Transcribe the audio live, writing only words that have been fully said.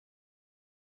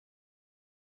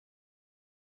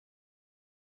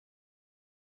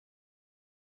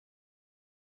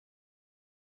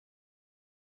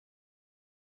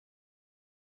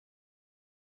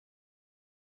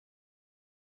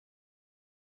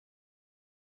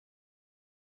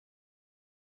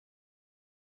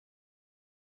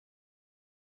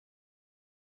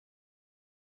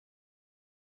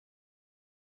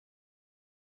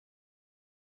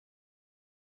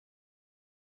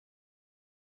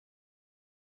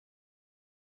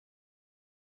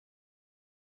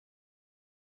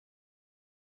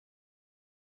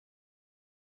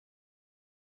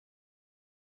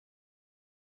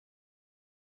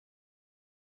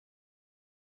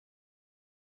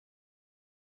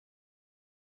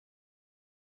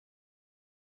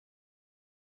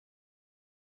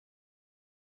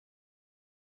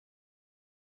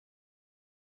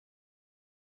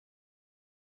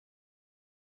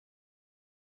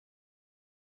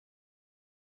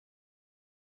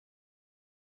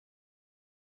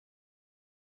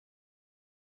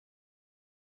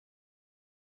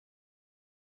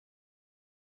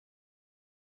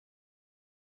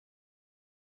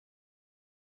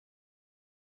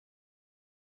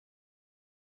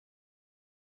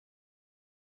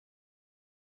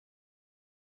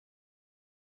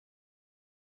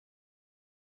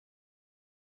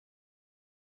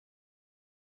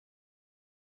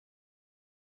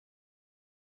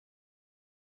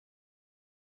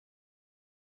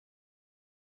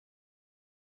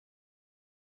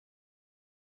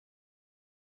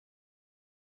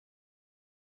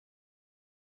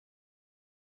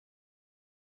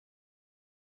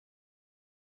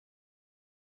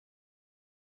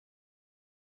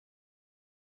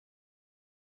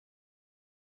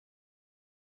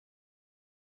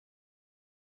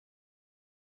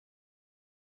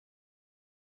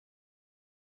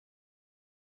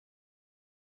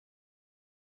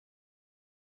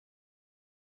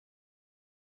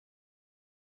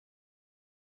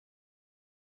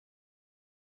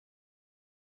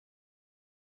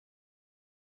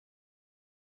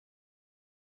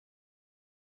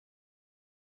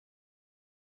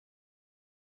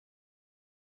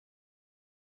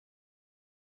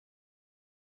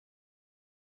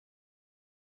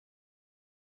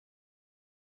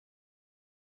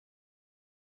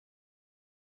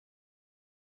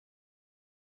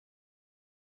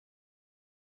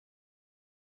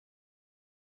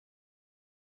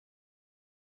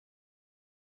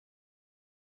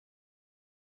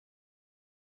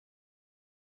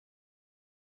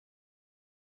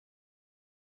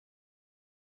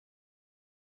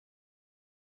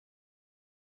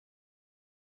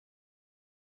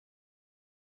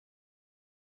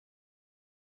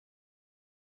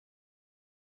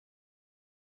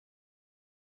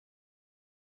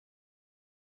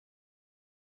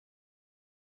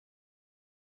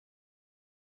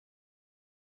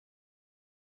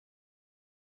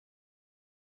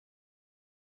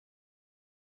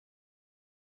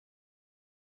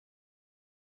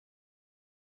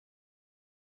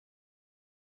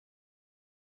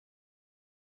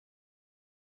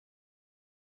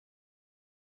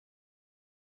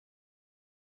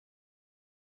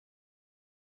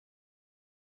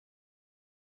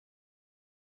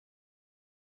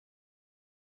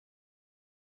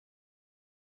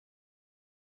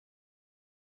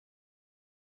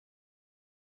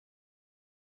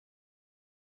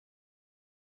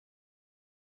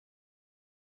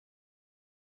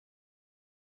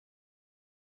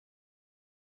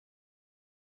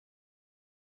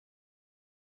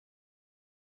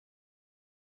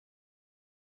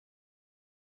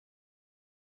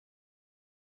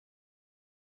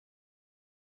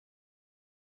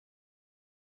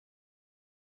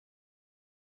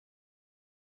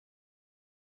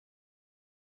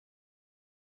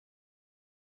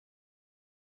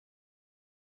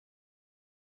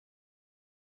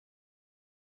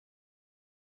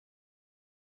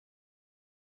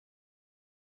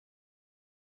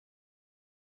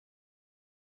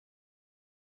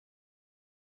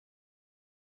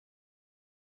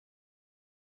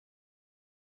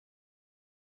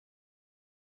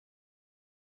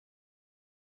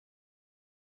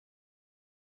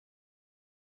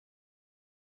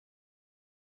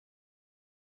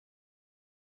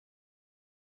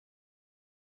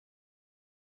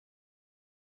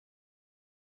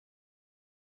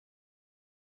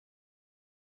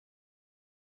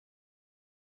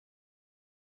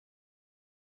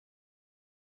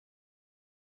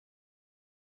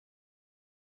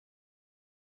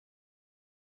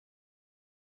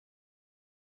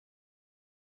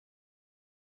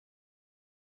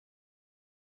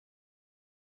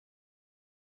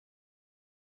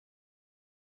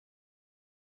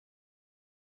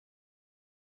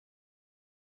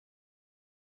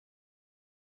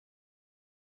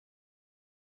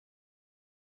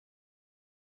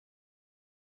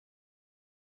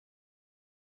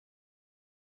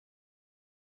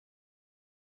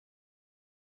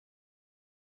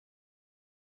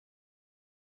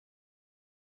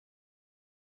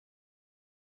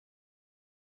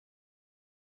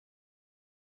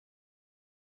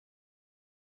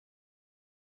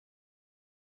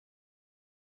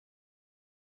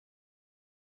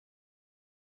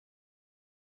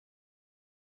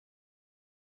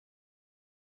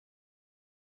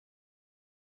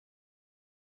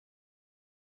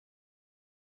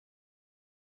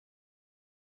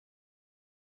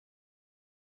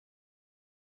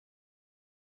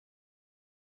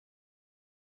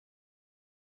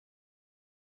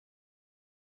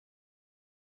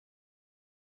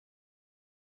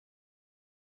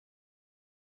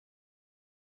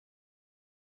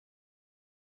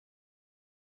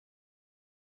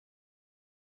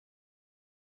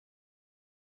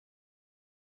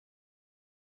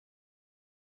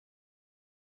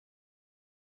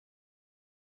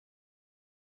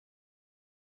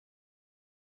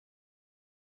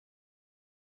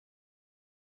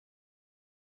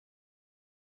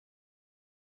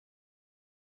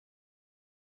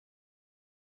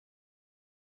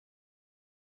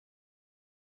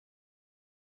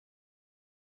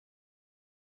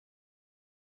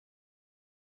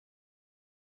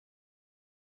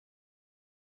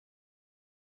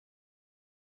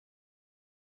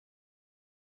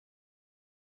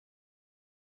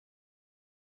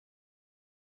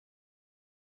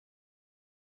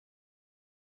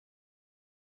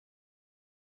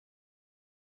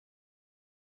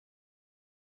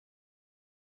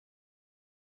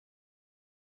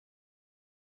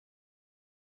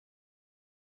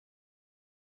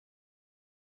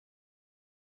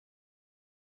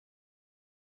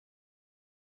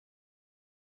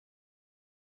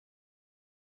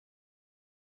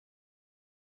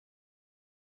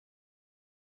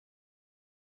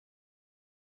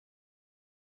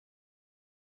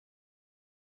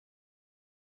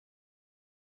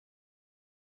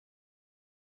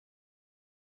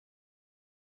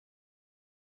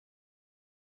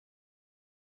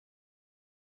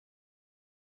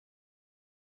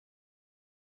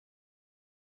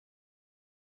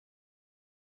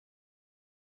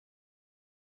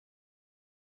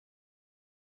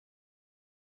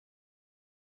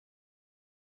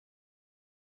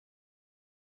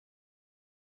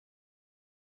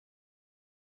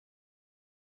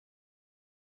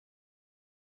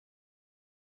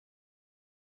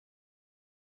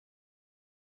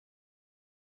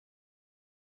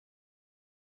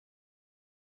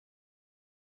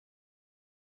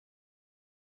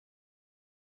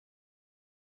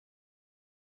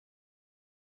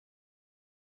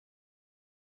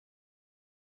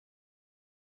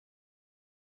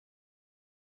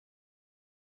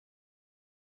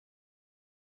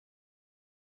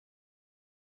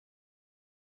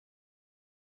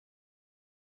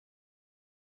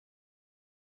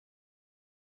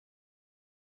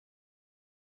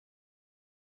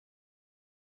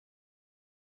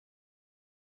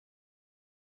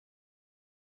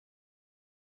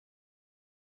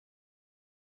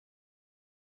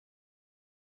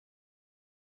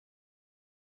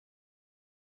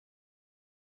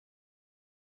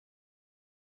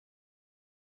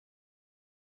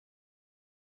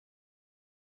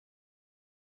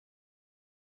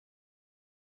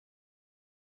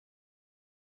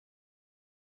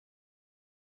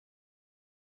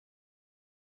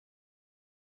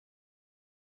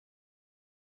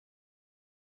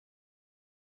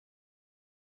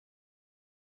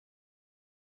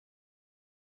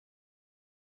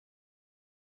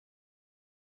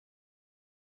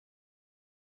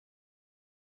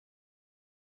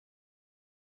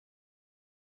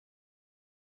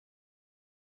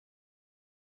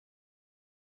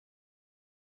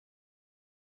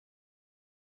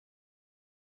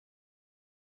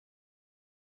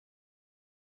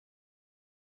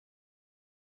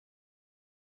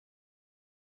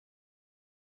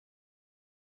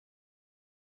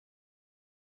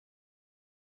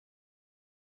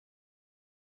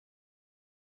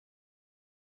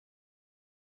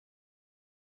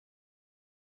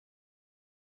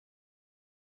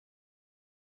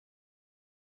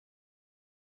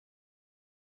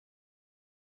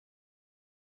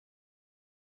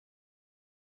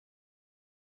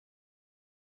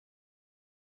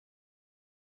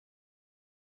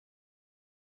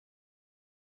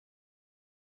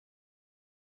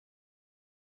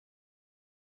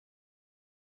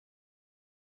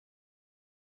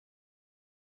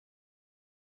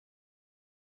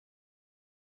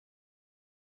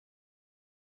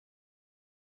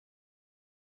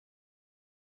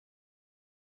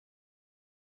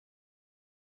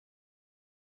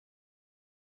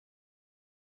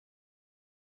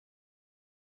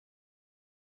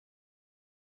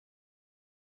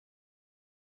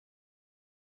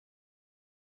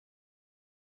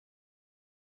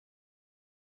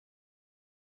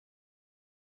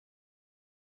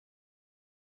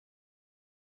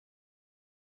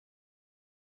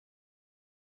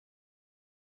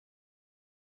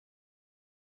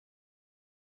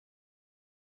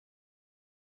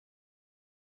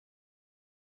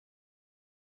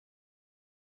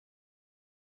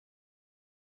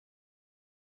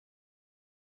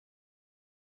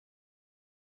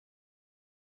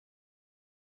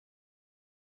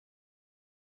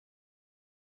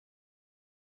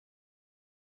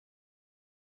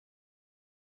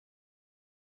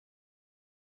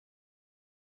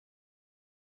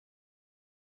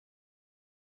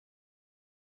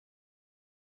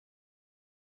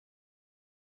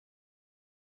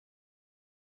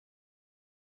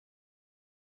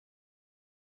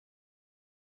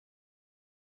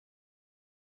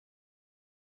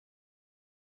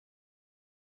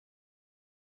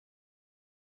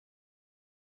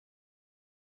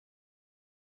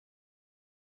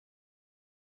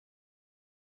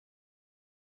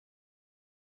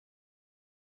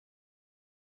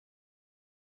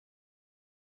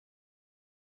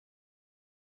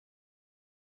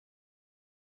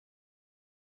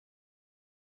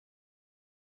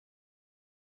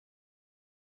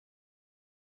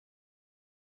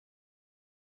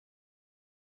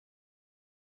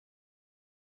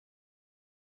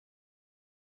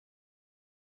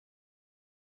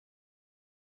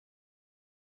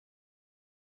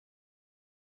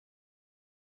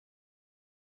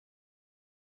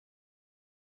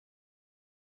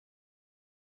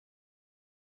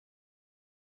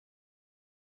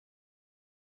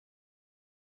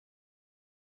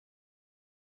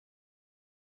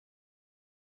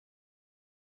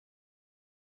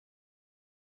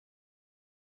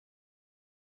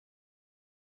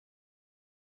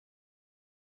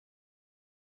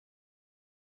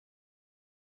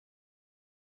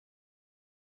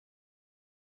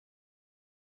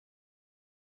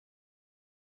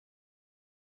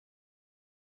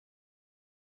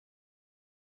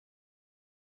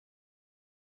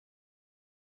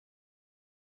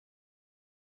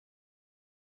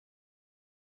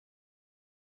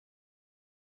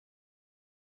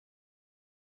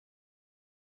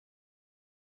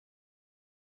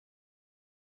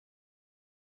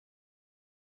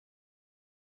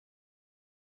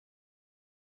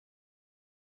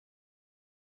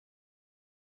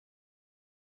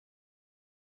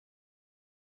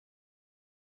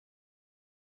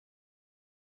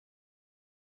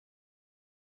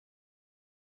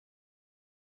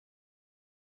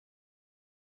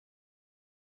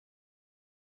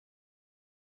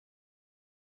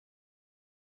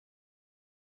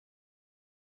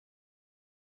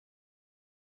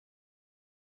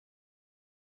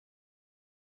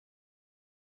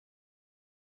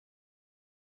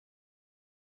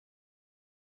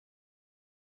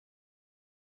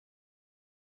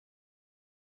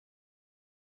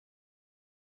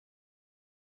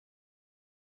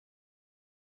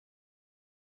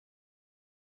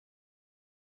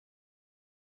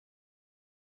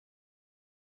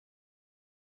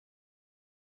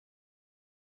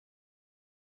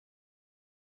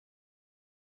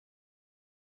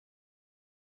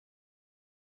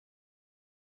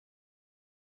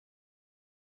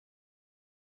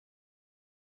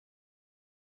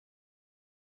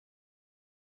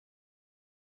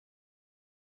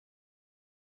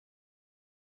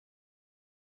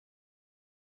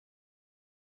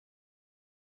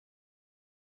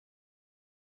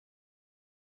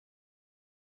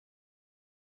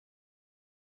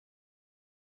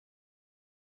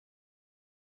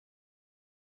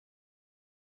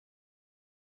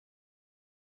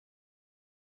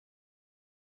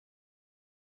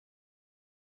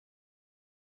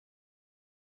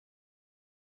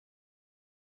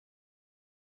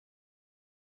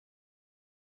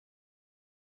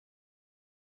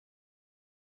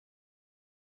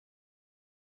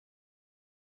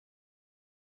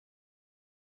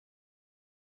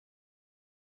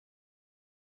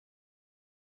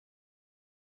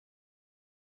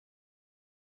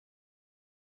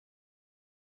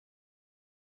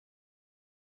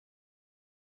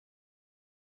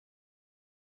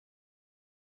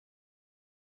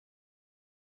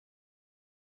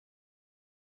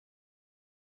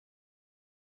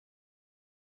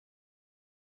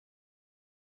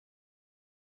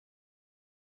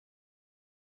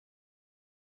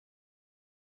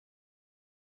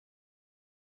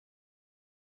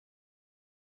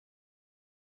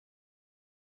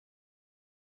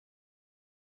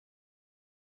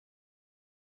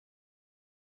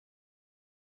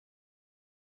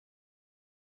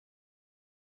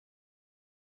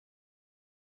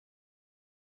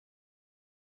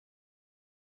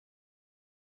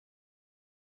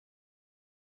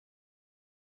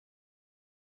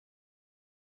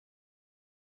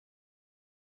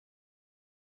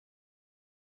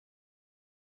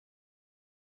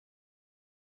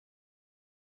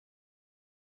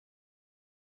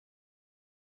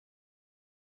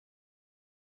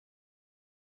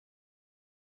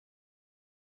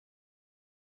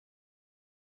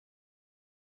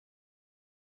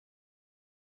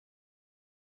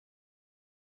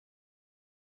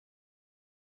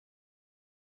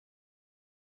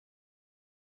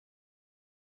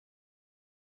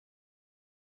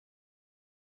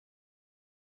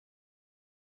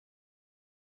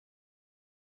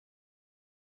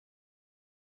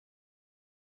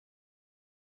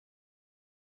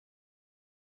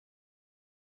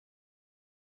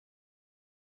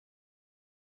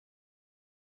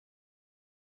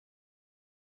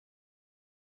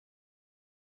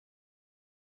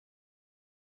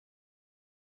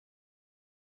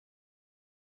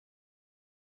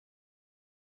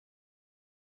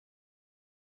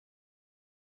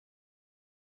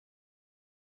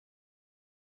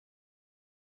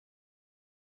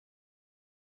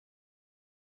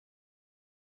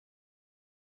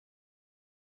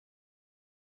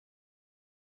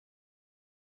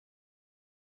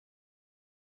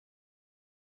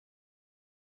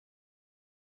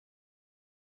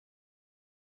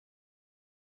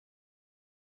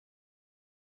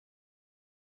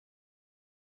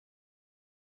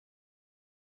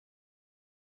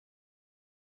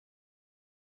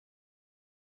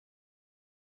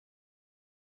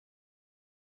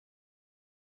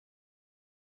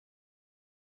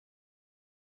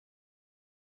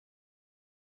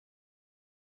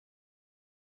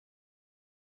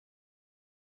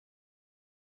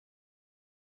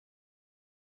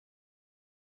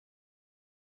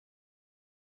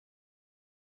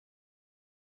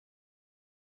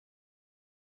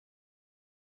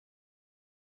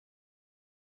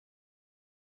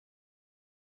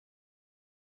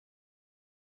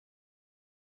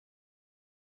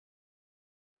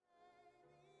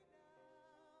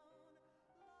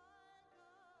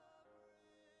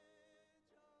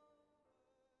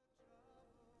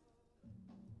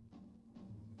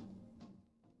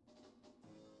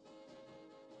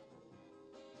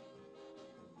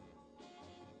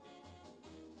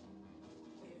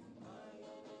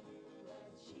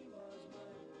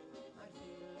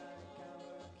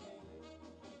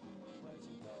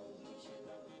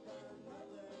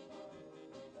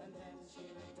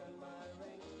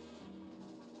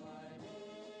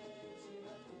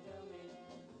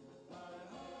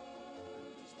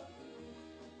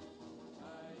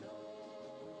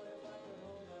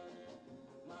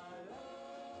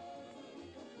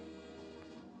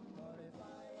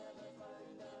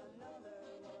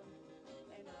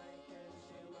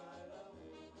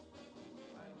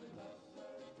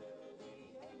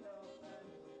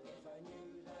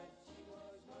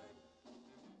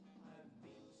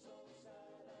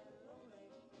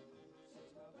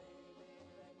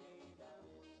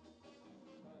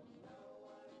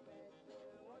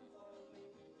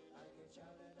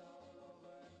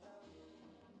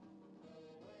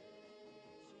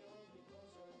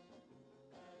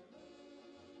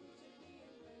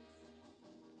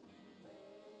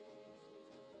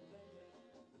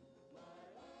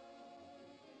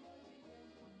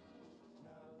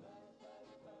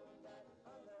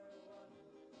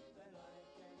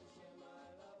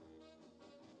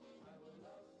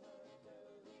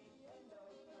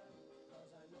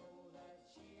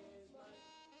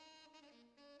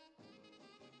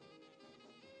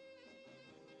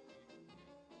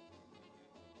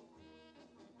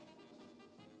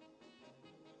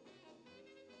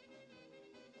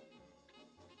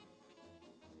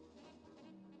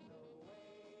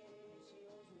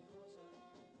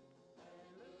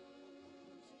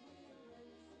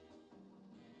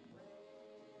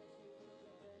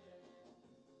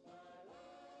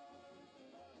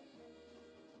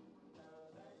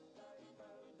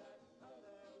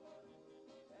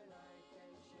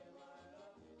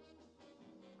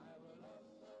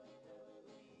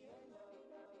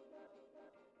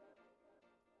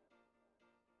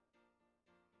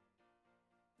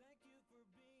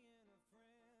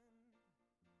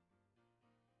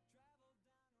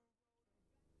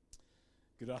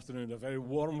Good afternoon, a very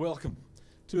warm welcome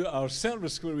to our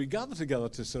service where we gather together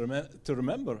to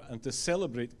remember and to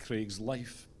celebrate Craig's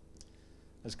life.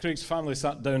 As Craig's family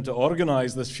sat down to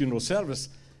organise this funeral service,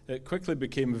 it quickly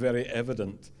became very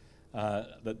evident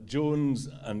that Joan's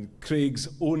and Craig's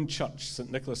own church,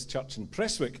 St Nicholas Church in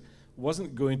Prestwick,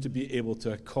 wasn't going to be able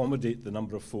to accommodate the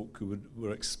number of folk who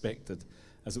were expected,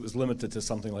 as it was limited to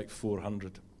something like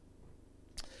 400.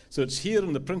 So it's here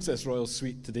in the Princess Royal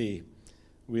Suite today.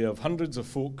 We have hundreds of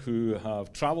folk who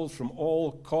have travelled from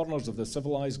all corners of the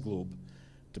civilised globe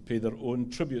to pay their own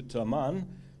tribute to a man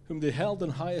whom they held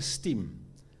in high esteem,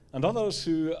 and others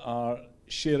who are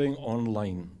sharing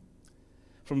online.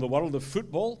 From the world of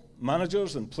football,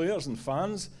 managers and players and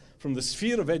fans, from the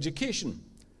sphere of education,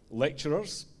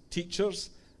 lecturers,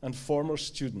 teachers, and former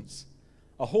students,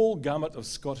 a whole gamut of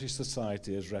Scottish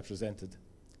society is represented.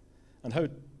 And how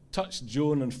touched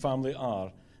Joan and family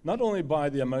are, not only by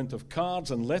the amount of cards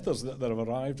and letters that have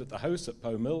arrived at the house at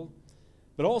Pow Mill,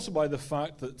 but also by the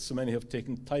fact that so many have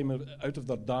taken time out of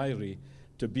their diary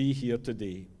to be here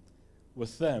today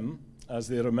with them as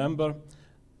they remember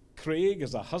Craig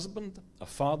as a husband, a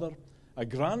father, a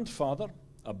grandfather,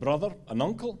 a brother, an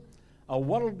uncle, a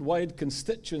worldwide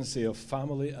constituency of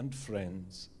family and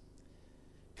friends.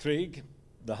 Craig,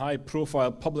 the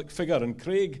high-profile public figure, and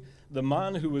Craig, the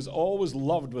man who was always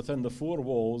loved within the four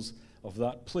walls of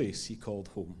that place he called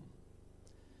home.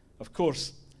 Of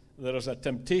course, there is a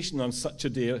temptation on such a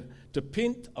day to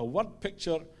paint a word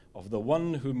picture of the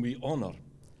one whom we honour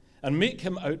and make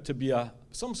him out to be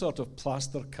some sort of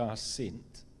plaster cast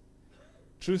saint.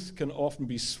 Truth can often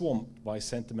be swamped by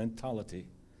sentimentality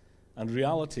and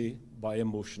reality by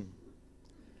emotion.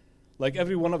 Like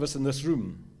every one of us in this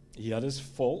room, he had his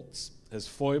faults, his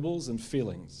foibles and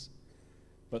failings,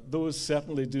 but those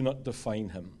certainly do not define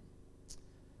him.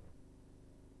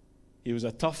 He was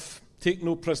a tough,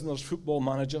 take-no-prisoners football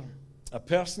manager, a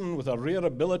person with a rare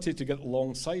ability to get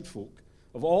alongside folk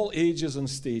of all ages and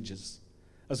stages,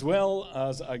 as well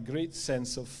as a great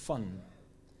sense of fun.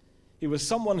 He was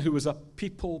someone who was a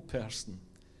people person.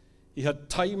 He had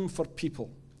time for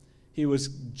people. He was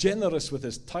generous with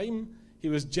his time. He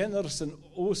was generous in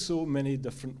oh so many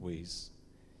different ways.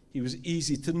 He was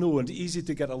easy to know and easy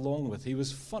to get along with. He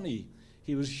was funny.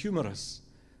 He was humorous.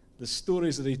 The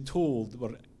stories that he told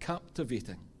were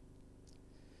captivating.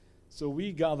 So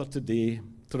we gather today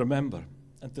to remember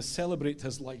and to celebrate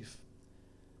his life.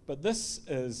 But this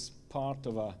is part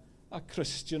of a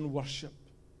Christian worship.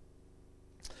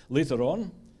 Later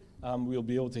on, we'll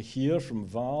be able to hear from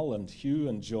Val and Hugh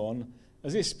and John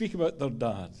as they speak about their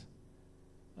dad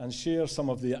and share some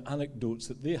of the anecdotes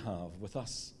that they have with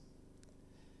us.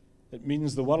 It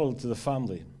means the world to the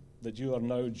family that you are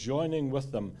now joining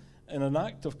with them in an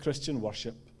act of Christian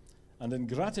worship and in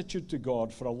gratitude to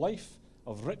God for a life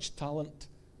of rich talent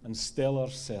and stellar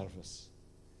service.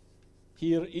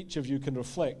 Here, each of you can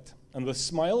reflect and with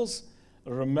smiles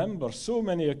remember so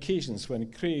many occasions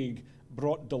when Craig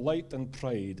brought delight and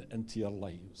pride into your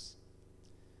lives.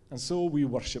 And so we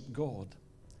worship God.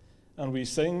 And we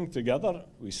sing together,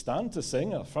 we stand to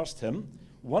sing our first hymn,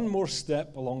 One More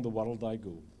Step Along the World I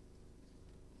Go.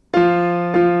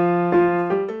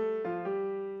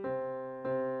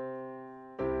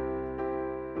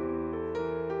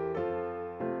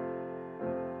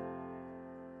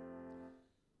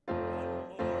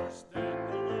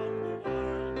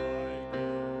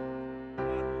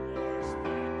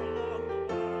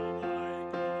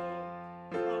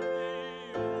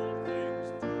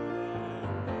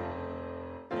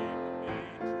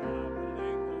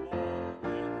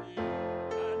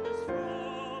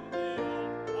 From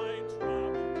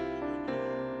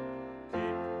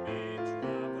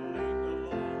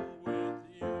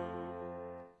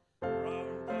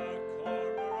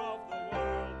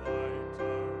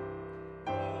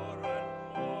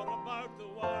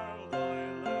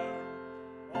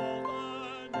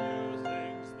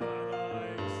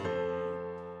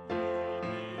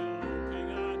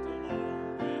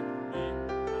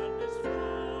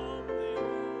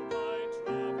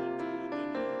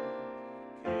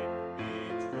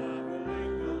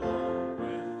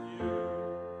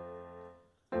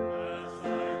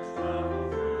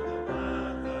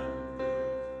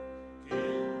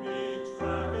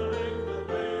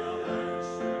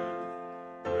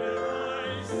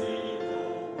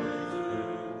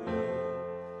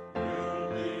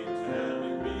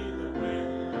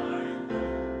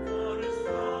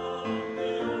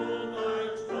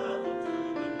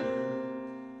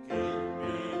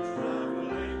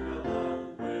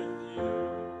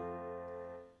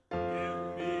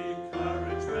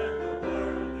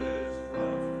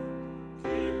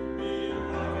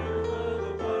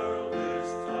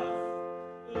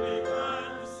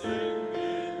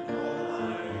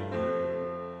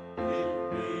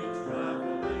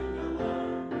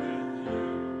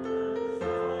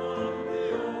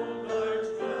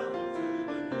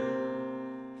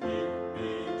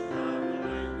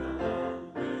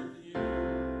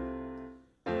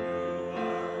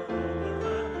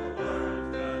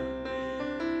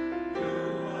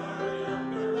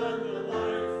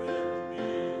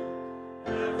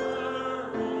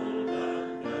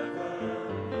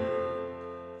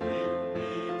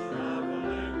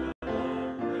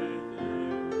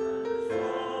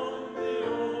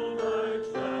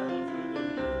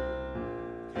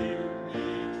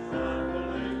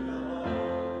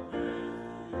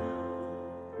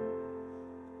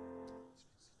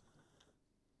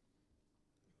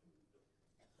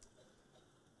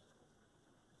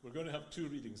two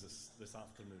readings this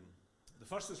afternoon. The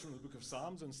first is from the book of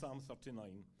Psalms in Psalm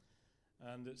 39,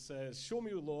 and it says, "Show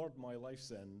me, O Lord, my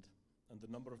life's end and the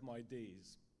number of my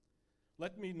days.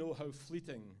 Let me know how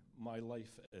fleeting my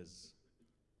life is.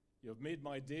 You have made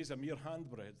my days a mere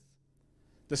handbreadth.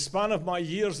 The span of my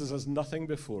years is as nothing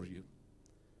before you.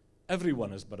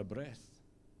 Everyone is but a breath,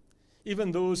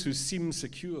 even those who seem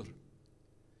secure.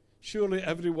 Surely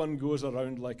everyone goes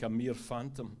around like a mere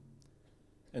phantom.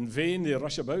 In vain they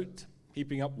rush about,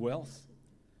 heaping up wealth,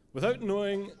 without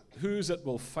knowing whose it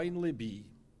will finally be.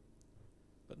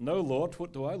 But now, Lord,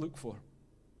 what do I look for?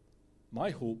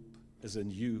 My hope is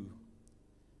in you.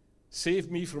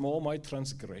 Save me from all my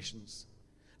transgressions.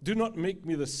 Do not make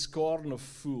me the scorn of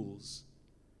fools.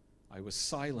 I was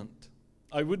silent.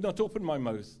 I would not open my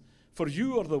mouth, for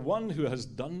you are the one who has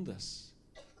done this.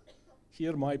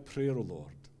 Hear my prayer, O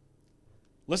Lord.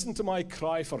 Listen to my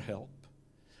cry for help.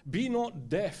 Be not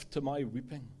deaf to my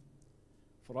weeping,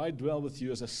 for I dwell with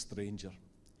you as a stranger,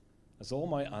 as all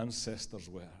my ancestors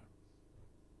were."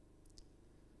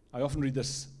 I often read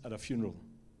this at a funeral,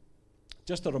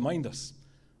 just to remind us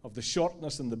of the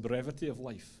shortness and the brevity of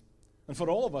life. And for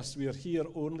all of us, we are here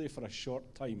only for a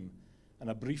short time and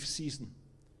a brief season.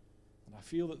 And I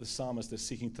feel that the psalmist is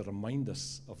seeking to remind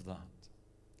us of that.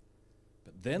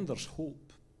 But then there's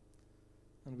hope.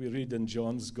 And we read in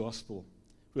John's Gospel,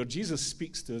 where Jesus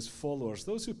speaks to his followers,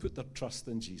 those who put their trust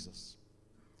in Jesus.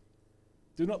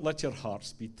 "Do not let your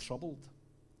hearts be troubled.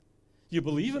 You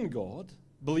believe in God,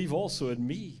 believe also in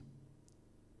me.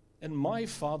 In my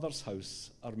Father's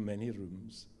house are many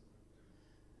rooms.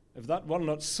 If that were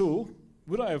not so,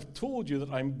 would I have told you that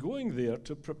I'm going there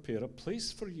to prepare a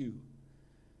place for you?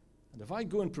 And if I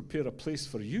go and prepare a place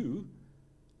for you,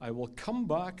 I will come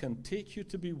back and take you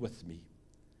to be with me,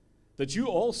 that you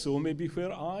also may be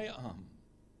where I am.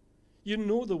 You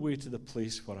know the way to the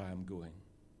place where I am going."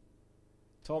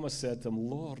 Thomas said to him,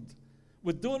 "Lord,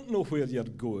 we don't know where you're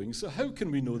going, so how can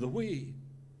we know the way?"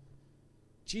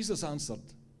 Jesus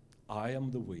answered, "I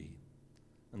am the way,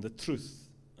 and the truth,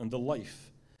 and the life.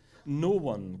 No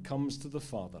one comes to the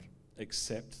Father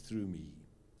except through me.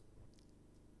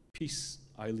 Peace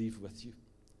I leave with you.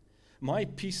 My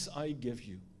peace I give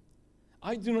you.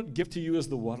 I do not give to you as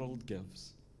the world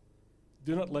gives.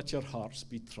 Do not let your hearts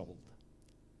be troubled,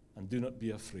 and do not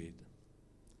be afraid."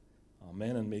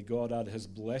 Amen, and may God add his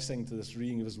blessing to this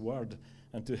reading of his word,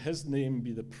 and to his name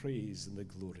be the praise and the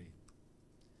glory.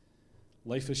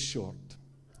 Life is short,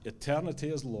 eternity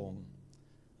is long,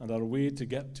 and our way to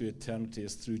get to eternity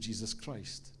is through Jesus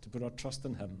Christ, to put our trust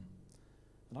in him.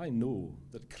 And I know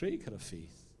that Craig had a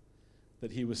faith,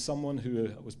 that he was someone who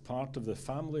was part of the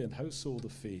family and household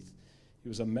of faith. He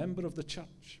was a member of the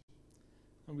church,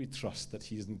 and we trust that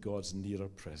he is in God's nearer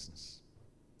presence.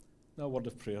 Now, a word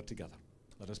of prayer together.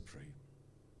 Let us pray.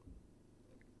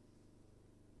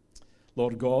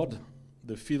 Lord God,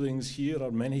 the feelings here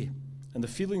are many, and the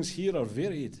feelings here are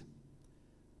varied.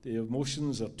 The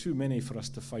emotions are too many for us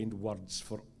to find words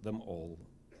for them all.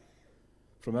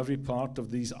 From every part of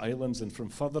these islands and from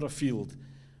further afield,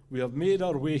 we have made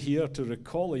our way here to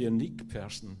recall a unique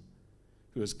person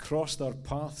who has crossed our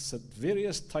paths at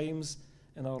various times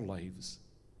in our lives.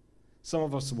 Some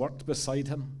of us worked beside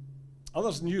him.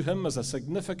 Others knew him as a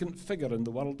significant figure in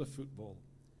the world of football.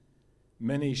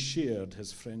 Many shared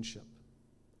his friendship.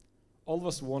 All of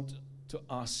us want to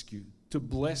ask you to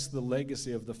bless the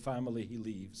legacy of the family he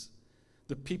leaves,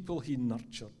 the people he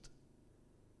nurtured.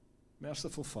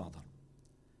 Merciful Father,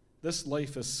 this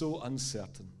life is so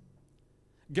uncertain.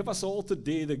 Give us all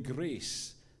today the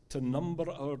grace to number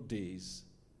our days,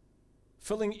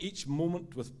 filling each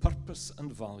moment with purpose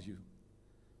and value,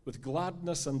 with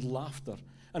gladness and laughter,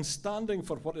 and standing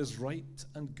for what is right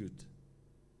and good.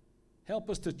 Help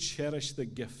us to cherish the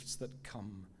gifts that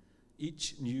come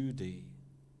each new day.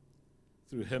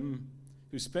 Through him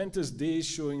who spent his days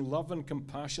showing love and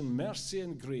compassion, mercy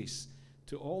and grace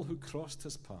to all who crossed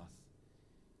his path,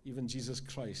 even Jesus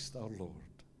Christ our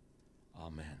Lord.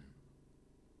 Amen.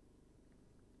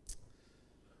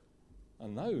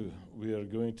 And now we are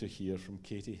going to hear from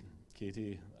Katie.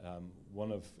 Katie,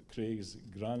 one of Craig's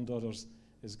granddaughters,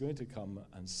 is going to come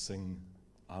and sing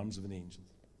Arms of an Angel.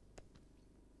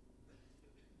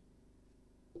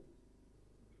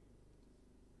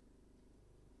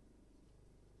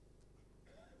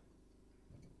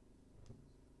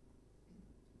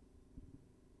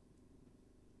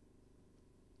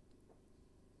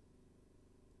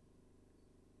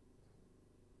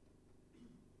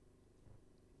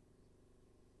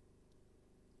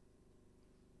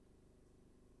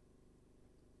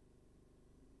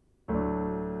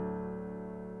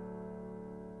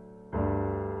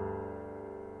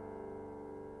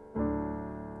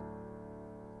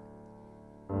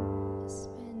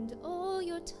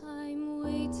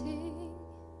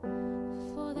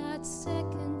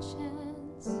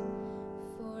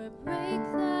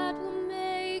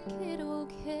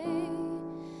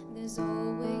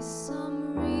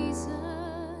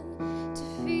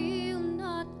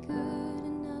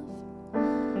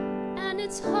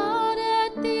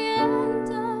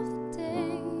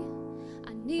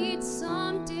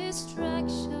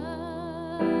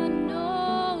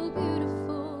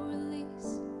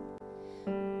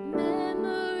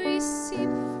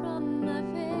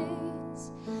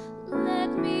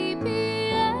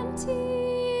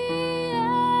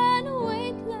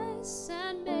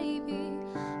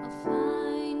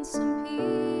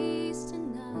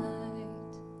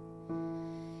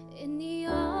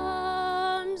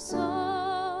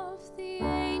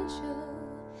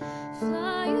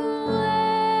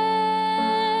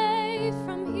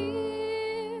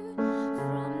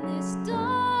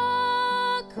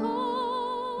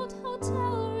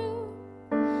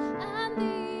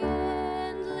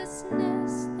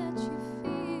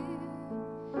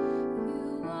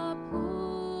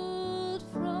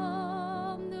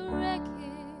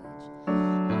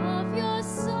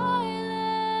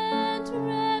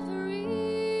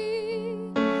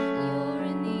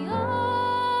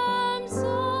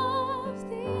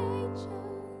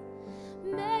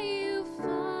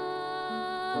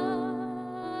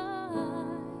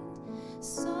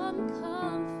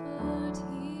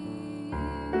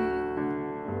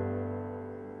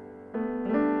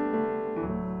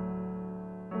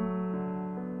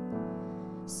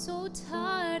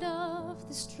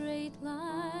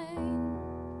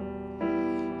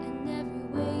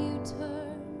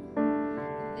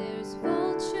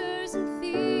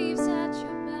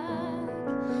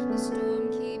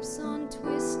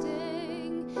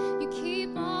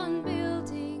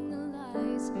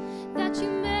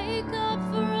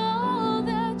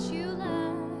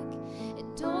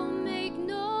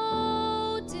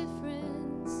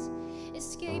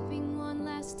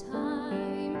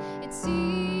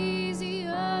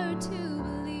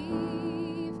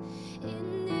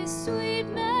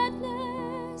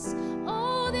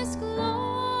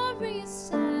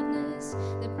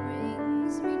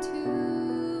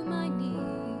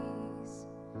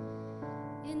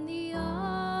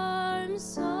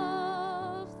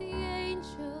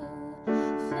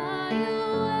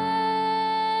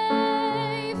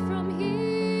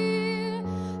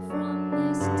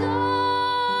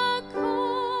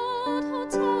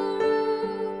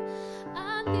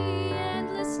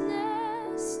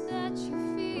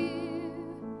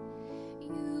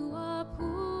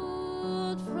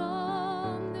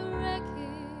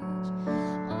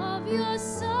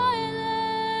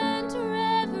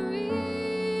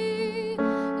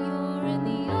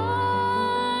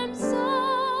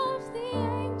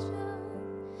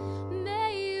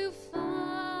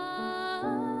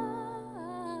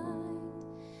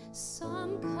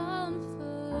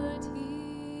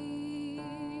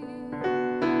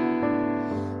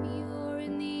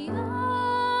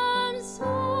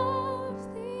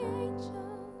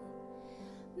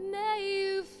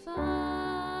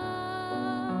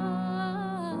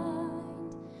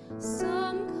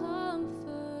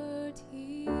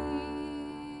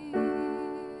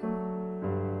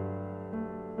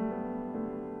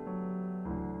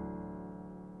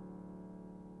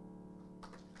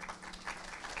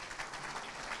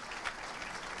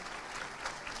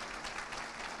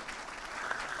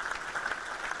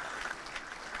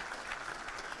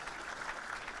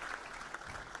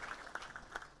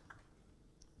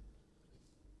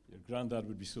 Grandad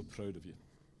would be so proud of you.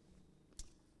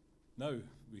 Now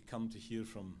we come to hear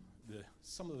from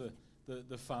some of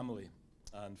the family.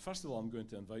 And first of all, I'm going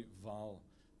to invite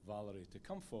Valerie to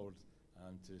come forward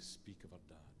and to speak of her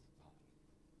dad.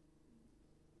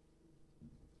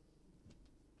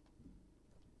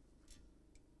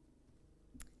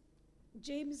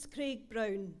 James Craig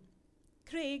Brown.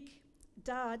 Craig,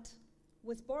 Dad,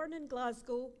 was born in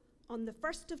Glasgow on the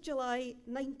 1st of July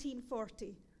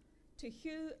 1940 to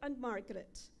Hugh and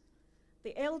Margaret,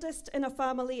 the eldest in a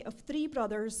family of 3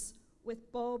 brothers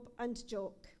with Bob and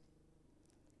Jock.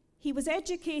 He was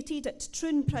educated at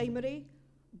Troon Primary,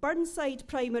 Burnside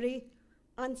Primary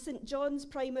and St John's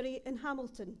Primary in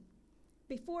Hamilton,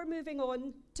 before moving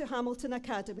on to Hamilton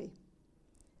Academy.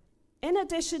 In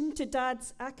addition to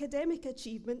Dad's academic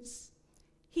achievements,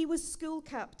 he was school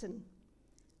captain,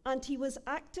 and he was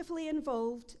actively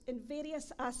involved in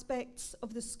various aspects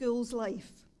of the school's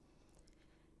life.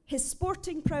 His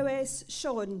sporting prowess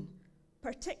shone,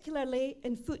 particularly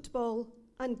in football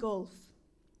and golf.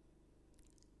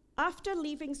 After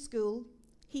leaving school,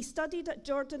 he studied at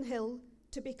Jordan Hill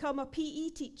to become a PE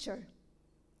teacher,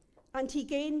 and he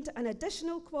gained an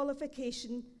additional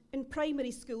qualification in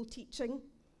primary school teaching,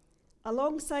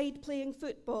 alongside playing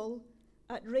football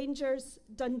at Rangers,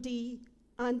 Dundee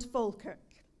and Falkirk.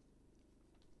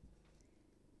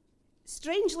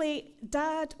 Strangely,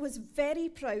 Dad was very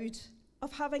proud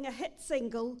of having a hit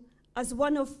single as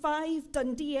one of 5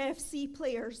 Dundee FC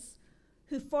players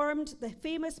who formed the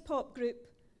famous pop group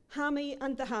Hammy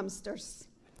and the Hamsters.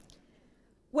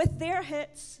 With their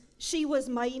hits, She Was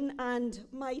Mine and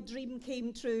My Dream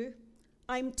Came True,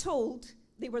 I'm told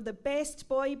they were the best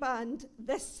boy band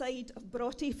this side of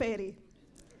Broughty Ferry.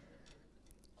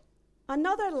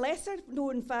 Another lesser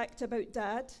known fact about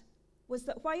Dad was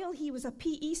that while he was a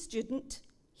PE student,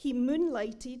 he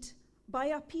moonlighted by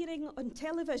appearing on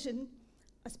television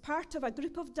as part of a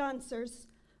group of dancers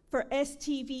for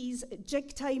STV's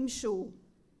Jig Time show.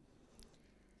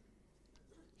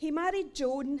 He married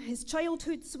Joan, his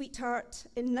childhood sweetheart,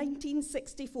 in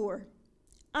 1964,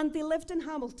 and they lived in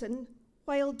Hamilton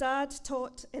while Dad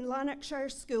taught in Lanarkshire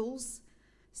schools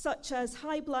such as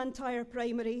High Blantyre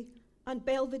Primary and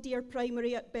Belvedere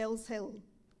Primary at Bells Hill.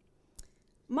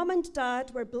 Mum and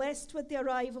Dad were blessed with the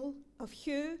arrival of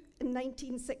Hugh in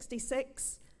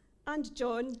 1966 and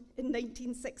John in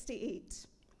 1968.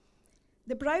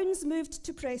 The Browns moved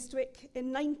to Prestwick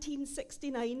in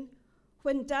 1969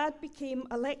 when Dad became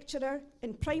a lecturer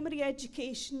in primary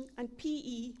education and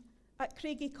PE at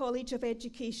Craigie College of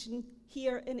Education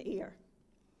here in Ayr.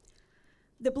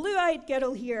 The blue-eyed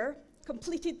girl here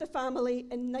completed the family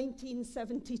in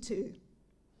 1972.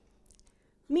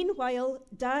 Meanwhile,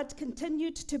 Dad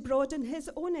continued to broaden his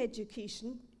own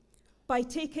education by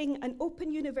taking an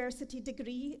Open University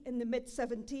degree in the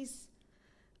mid-70s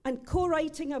and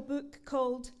co-writing a book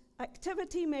called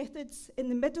Activity Methods in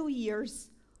the Middle Years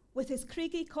with his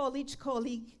Craigie College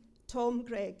colleague, Tom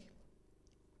Gregg.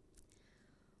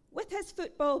 With his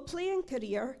football playing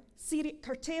career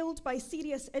curtailed by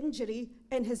serious injury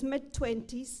in his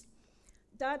mid-20s,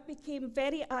 Dad became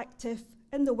very active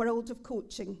in the world of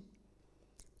coaching.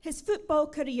 His football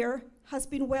career has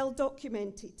been well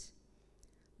documented,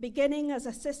 beginning as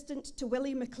assistant to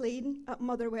Willie McLean at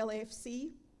Motherwell FC,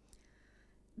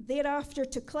 thereafter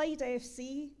to Clyde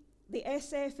FC, the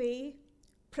SFA,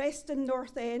 Preston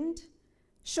North End,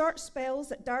 short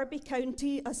spells at Derby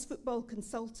County as football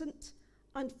consultant,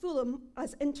 and Fulham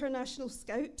as international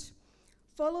scout,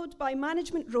 followed by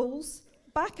management roles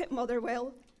back at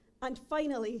Motherwell, and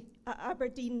finally at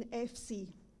Aberdeen FC.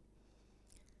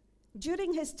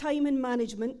 During his time in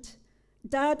management,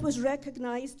 Dad was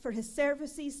recognised for his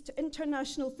services to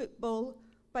international football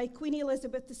by Queen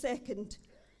Elizabeth II,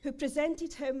 who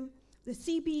presented him the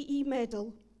CBE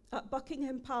medal at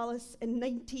Buckingham Palace in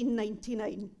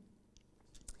 1999.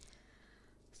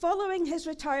 Following his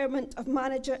retirement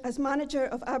as manager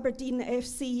of Aberdeen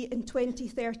FC in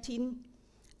 2013,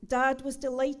 Dad was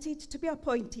delighted to be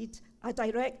appointed a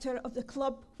director of the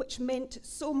club which meant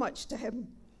so much to him.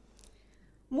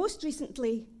 Most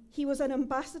recently, he was an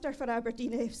ambassador for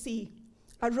Aberdeen FC,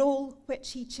 a role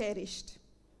which he cherished.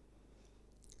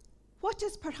 What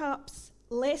is perhaps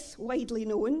less widely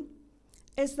known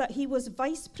is that he was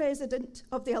vice president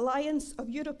of the Alliance of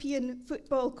European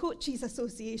Football Coaches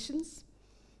Associations,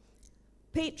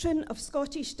 patron of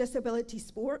Scottish Disability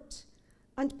Sport,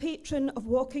 and patron of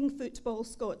Walking Football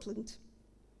Scotland.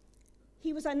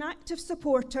 He was an active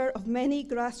supporter of many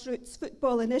grassroots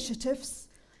football initiatives,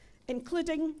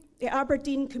 including the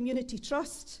Aberdeen Community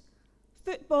Trust,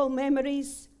 Football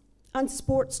Memories, and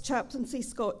Sports Chaplaincy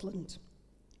Scotland.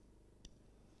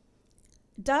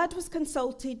 Dad was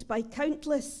consulted by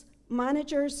countless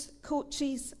managers,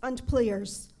 coaches, and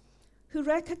players who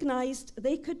recognised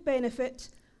they could benefit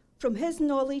from his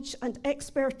knowledge and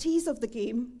expertise of the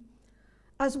game,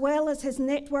 as well as his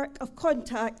network of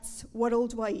contacts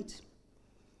worldwide.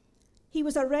 He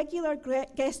was a regular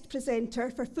guest presenter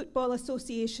for football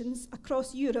associations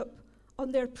across Europe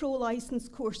on their pro licence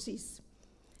courses.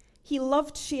 He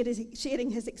loved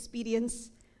sharing his experience,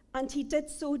 and he did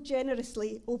so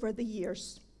generously over the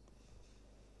years.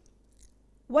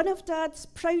 One of Dad's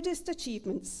proudest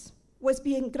achievements was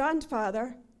being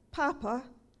grandfather, Papa,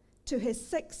 to his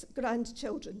 6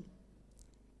 grandchildren: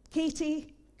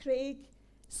 Katie, Craig,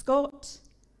 Scott,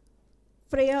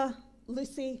 Freya,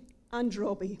 Lucy, and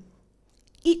Robbie.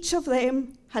 Each of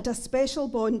them had a special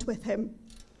bond with him.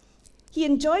 He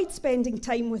enjoyed spending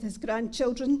time with his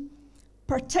grandchildren,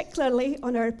 particularly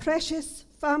on our precious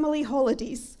family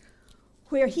holidays,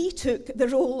 where he took the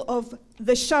role of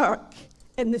the shark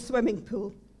in the swimming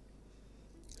pool.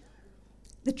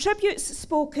 The tributes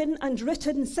spoken and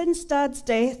written since Dad's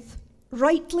death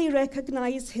rightly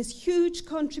recognise his huge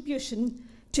contribution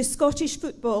to Scottish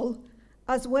football,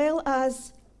 as well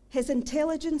as his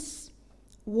intelligence,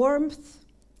 warmth,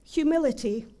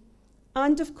 humility,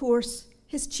 and of course,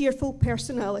 his cheerful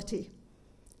personality.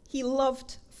 He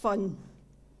loved fun.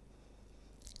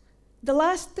 The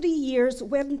last 3 years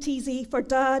weren't easy for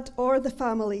Dad or the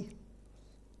family.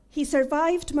 He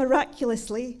survived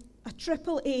miraculously a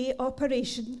AAA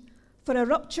operation for a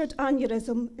ruptured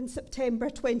aneurysm in September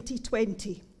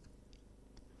 2020.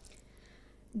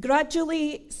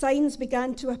 Gradually, signs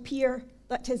began to appear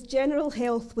that his general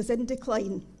health was in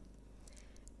decline.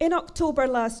 In October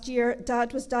last year,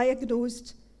 Dad was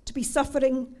diagnosed to be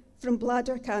suffering from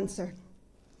bladder cancer.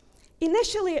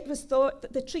 Initially, it was thought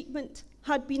that the treatment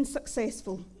had been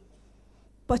successful,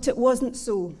 but it wasn't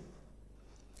so.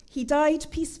 He died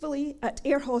peacefully at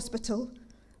Ayr Hospital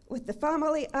with the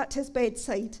family at his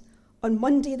bedside on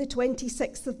Monday, the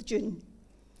 26th of June.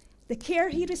 The care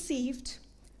he received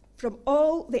from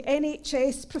all the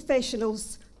NHS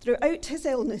professionals throughout his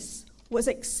illness was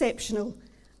exceptional,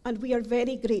 and we are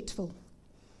very grateful.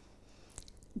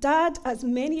 Dad, as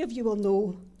many of you will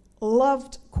know,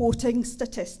 loved quoting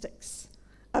statistics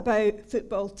about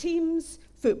football teams,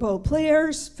 football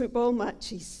players, football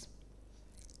matches.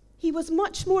 He was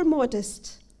much more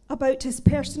modest about his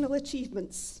personal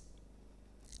achievements.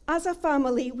 As a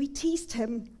family, we teased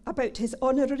him about his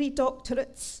honorary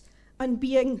doctorates and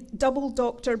being double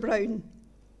Dr. Brown.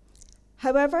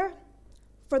 However,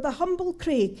 for the humble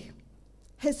Craig,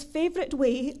 his favourite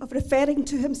way of referring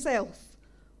to himself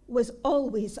was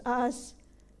always as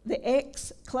the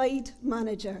ex-Clyde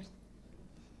manager.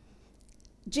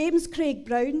 James Craig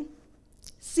Brown,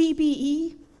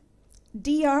 CBE,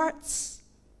 D-Arts,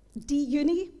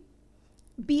 D-Uni,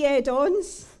 B.Ed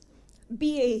Ons,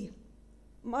 BA,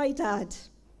 my dad,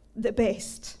 the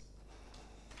best.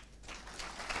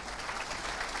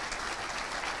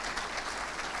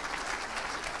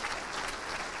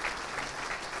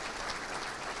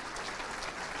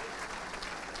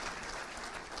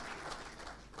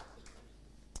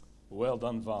 Well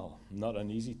done, Val. Not an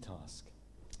easy task.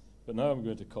 But now I'm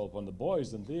going to call upon the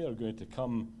boys, and they are going to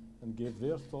come and give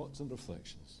their thoughts and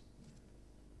reflections.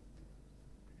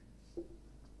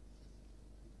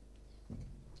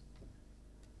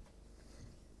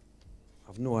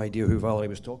 I've no idea who Valerie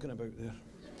was talking about there.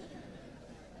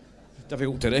 It's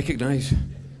difficult to recognise.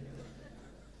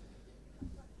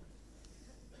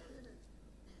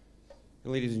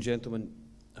 Ladies and gentlemen,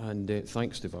 and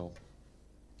thanks to Val.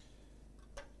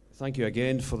 Thank you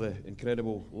again for the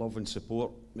incredible love and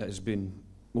support that has been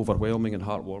overwhelming and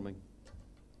heartwarming.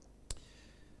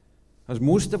 As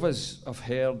most of us have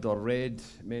heard or read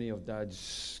many of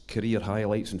Dad's career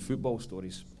highlights and football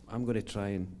stories, I'm going to try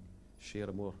and share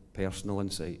a more personal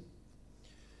insight,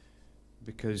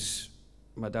 because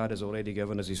my dad has already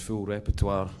given us his full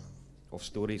repertoire of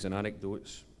stories and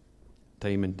anecdotes,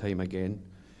 time and time again.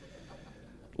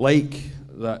 Like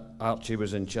that Archie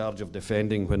was in charge of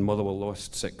defending when Motherwell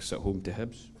lost 6 at home to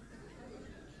Hibs.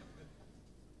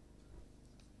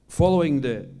 Following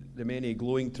the many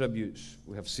glowing tributes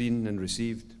we have seen and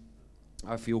received,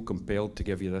 I feel compelled to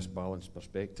give you this balanced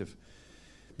perspective,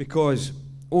 because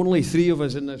only 3 of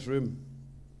us in this room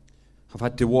have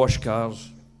had to wash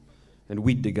cars and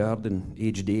weed the garden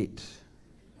aged 8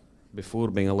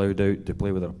 before being allowed out to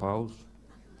play with our pals.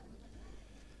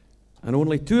 And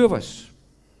only 2 of us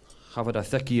have had a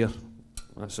thick ear,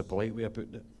 that's a polite way of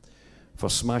putting it, for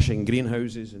smashing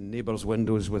greenhouses and neighbours'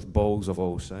 windows with balls of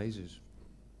all sizes.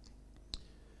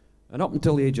 And up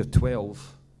until the age of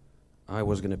 12, I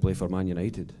was going to play for Man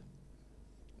United.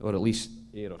 or at least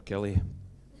Ayr or Kelly.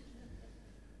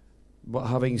 But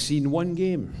having seen one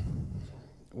game,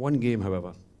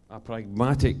 however, a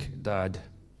pragmatic dad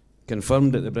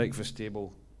confirmed at the breakfast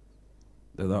table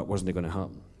that wasn't going to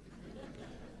happen.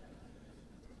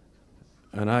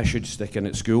 And I should stick in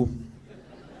at school.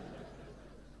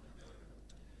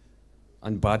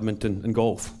 And badminton and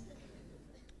golf.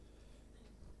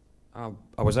 I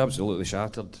was absolutely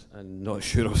shattered and not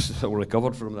sure I was still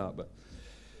recovered from that, but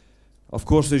of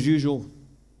course, as usual,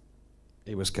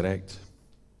 he was correct.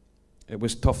 It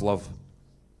was tough love.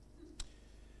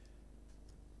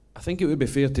 I think it would be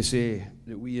fair to say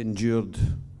that we endured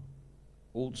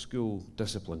old school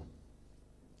discipline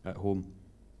at home.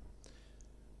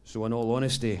 So in all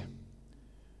honesty,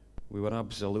 we were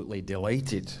absolutely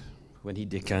delighted when he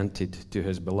decanted to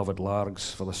his beloved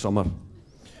Largs for the summer,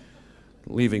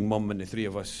 leaving Mum and the three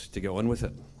of us to get on with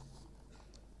it.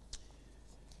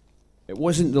 It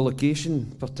wasn't the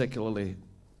location particularly,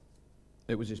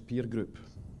 it was his peer group,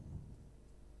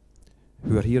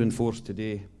 who are here in force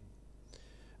today,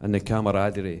 and the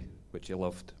camaraderie which he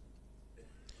loved.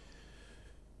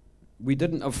 We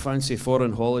didn't have fancy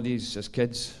foreign holidays as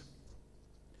kids,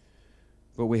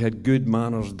 but we had good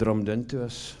manners drummed into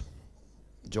us.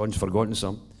 John's forgotten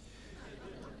some.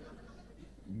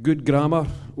 Good grammar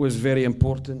was very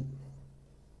important.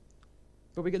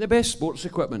 But we got the best sports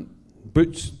equipment,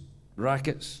 boots,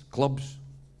 rackets, clubs.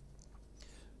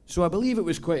 So I believe it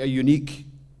was quite a unique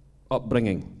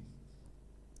upbringing,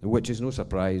 which is no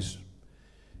surprise,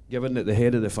 given that the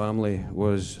head of the family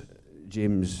was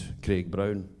James Craig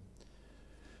Brown,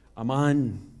 a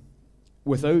man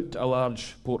without a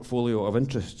large portfolio of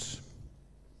interests,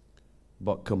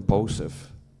 but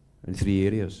compulsive in three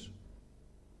areas: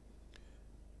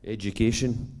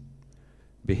 education,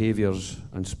 behaviours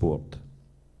and sport.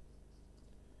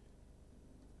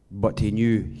 But he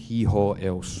knew hee-haw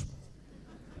else.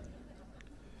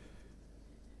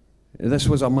 This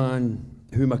was a man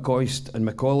who McCoist and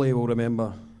Macaulay will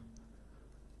remember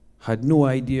had no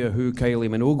idea who Kylie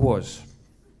Minogue was,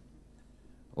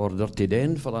 or Dirty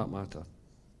Den for that matter.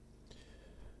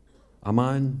 A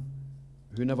man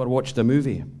who never watched a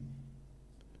movie,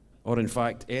 or in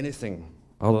fact anything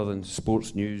other than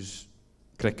sports news,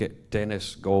 cricket,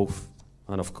 tennis, golf,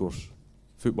 and of course,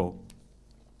 football.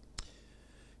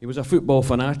 He was a football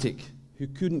fanatic who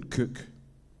couldn't cook,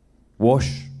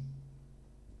 wash,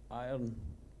 iron,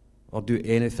 or do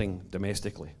anything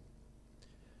domestically.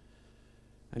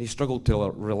 And he struggled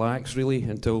to relax, really,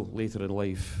 until later in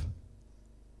life.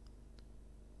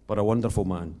 But a wonderful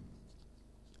man.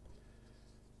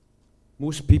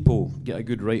 Most people get a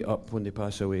good write-up when they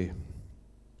pass away,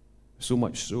 so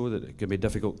much so that it can be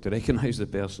difficult to recognise the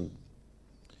person.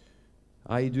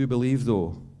 I do believe,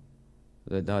 though,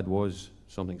 that Dad was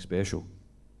something special.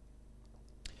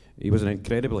 He was an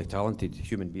incredibly talented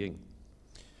human being.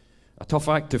 A tough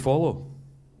act to follow.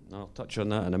 I'll touch on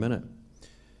that in a minute.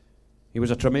 He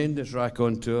was a tremendous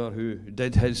raconteur who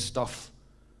did his stuff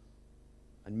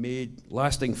and made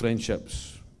lasting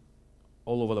friendships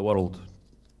all over the world.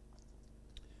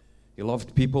 He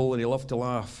loved people and he loved to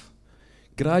laugh,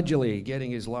 gradually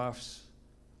getting his laughs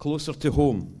closer to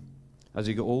home as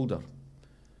he got older,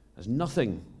 as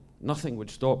nothing would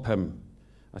stop him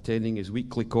attending his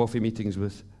weekly coffee meetings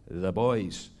with the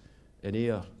boys in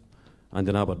Ayr and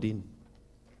in Aberdeen.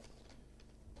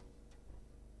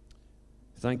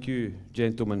 Thank you,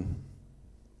 gentlemen.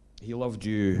 He loved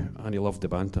you and he loved the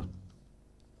banter.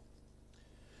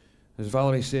 As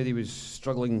Valerie said, he was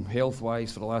struggling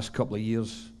health-wise for the last couple of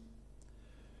years,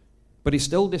 but he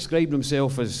still described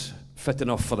himself as fit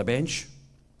enough for the bench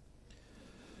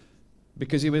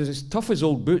because he was as tough as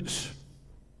old boots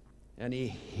and he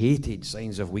hated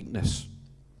signs of weakness.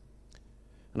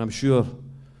 And I'm sure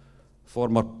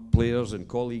former players and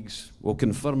colleagues will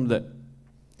confirm that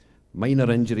minor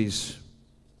injuries,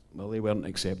 well, they weren't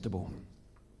acceptable.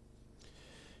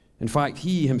 In fact,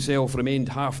 he himself remained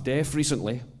half deaf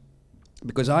recently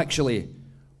because actually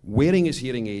wearing his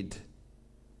hearing aid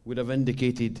would have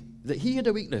indicated that he had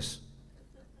a weakness.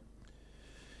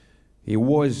 He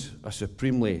was a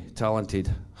supremely talented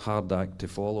hard act to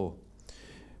follow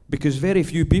because very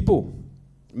few people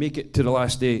make it to the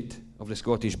last 8 of the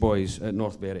Scottish boys at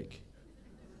North Berwick,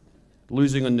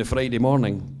 losing on the Friday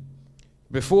morning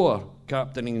before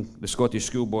captaining the Scottish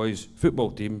schoolboys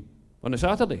football team on a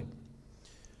Saturday.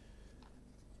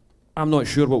 I'm not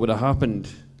sure what would have happened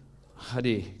had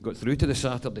he got through to the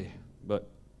Saturday, but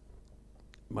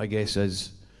my guess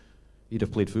is he'd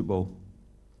have played football.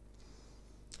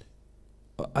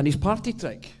 And his party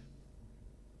trick,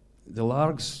 the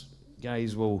Largs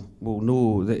guys will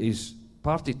know that his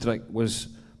party trick was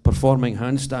performing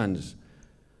handstands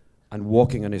and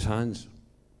walking on his hands.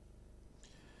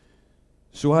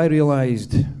 So I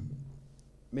realized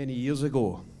many years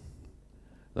ago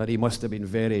that he must have been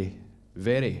very,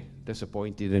 very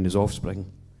disappointed in his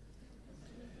offspring,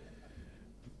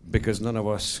 because none of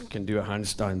us can do a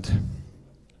handstand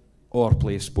or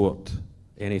play sport,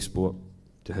 any sport,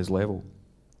 to his level.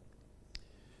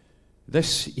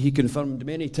 This he confirmed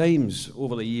many times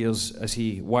over the years as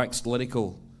he waxed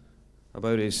lyrical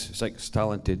about his 6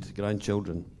 talented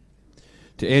grandchildren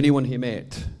to anyone he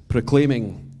met,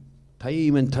 proclaiming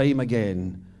time and time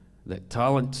again that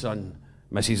talent, son,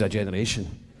 misses a generation.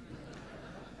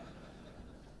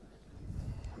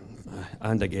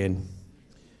 And again.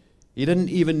 He didn't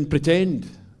even pretend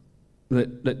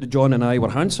that John and I were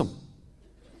handsome.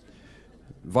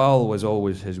 Val was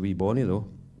always his wee bonny, though.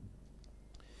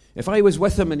 If I was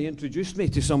with him and he introduced me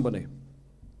to somebody,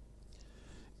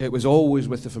 it was always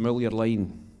with the familiar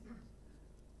line,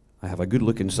 "I have a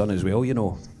good-looking son as well, you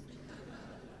know."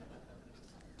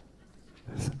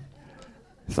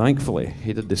 Thankfully,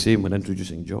 he did the same when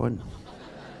introducing John.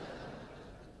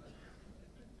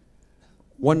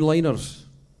 One-liners.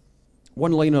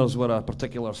 One-liners were a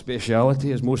particular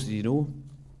speciality, as most of you know,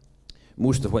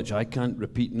 most of which I can't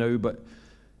repeat now, but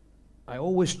I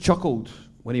always chuckled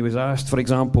when he was asked, for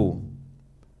example,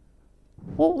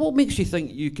 what makes you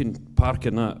think you can park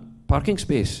in that parking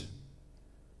space?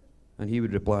 And he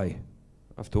would reply,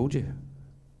 "I've told you,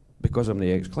 because I'm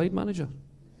the ex-Clyde manager."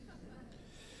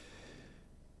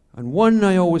 And one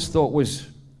I always thought was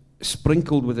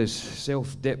sprinkled with his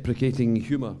self-deprecating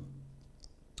humour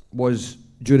was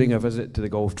during a visit to the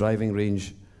golf driving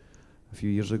range a few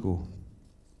years ago.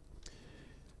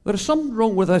 "There's something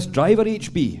wrong with this driver,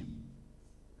 HB.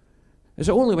 As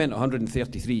it only went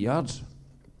 133 yards.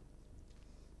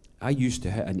 I used to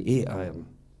hit an 8-iron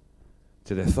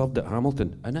to the 3rd at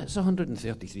Hamilton, and it's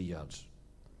 133 yards.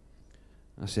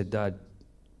 I said, "Dad,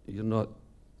 you're not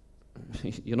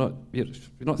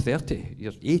 30,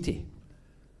 you're 80.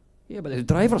 "Yeah, but the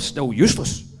driver's still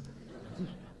useless."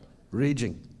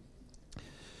 Raging.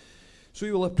 So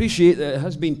you will appreciate that it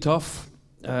has been tough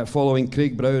following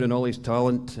Craig Brown and all his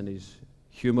talent and his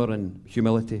humour and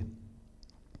humility.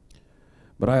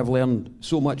 But I have learned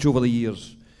so much over the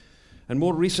years, and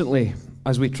more recently,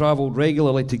 as we travelled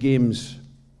regularly to games,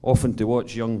 often to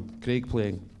watch young Craig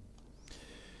playing,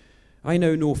 I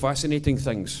now know fascinating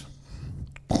things,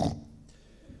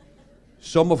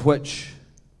 some of which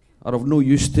are of no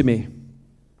use to me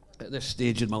at this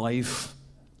stage in my life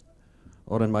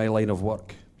or in my line of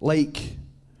work, like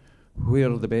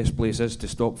where the best place is to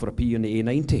stop for a pee on the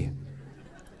A90.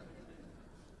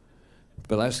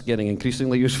 But that's getting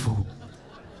increasingly useful.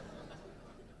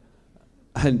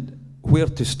 And where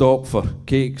to stop for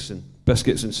cakes and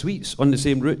biscuits and sweets on the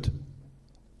same route.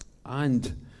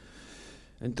 And,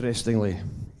 interestingly,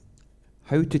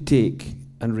 how to take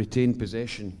and retain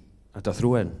possession at a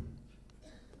throw-in.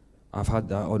 I've had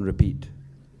that on repeat.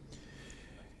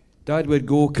 Dad would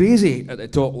go crazy at the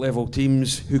top level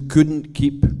teams who couldn't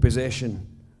keep possession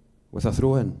with a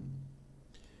throw-in.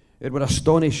 It would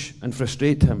astonish and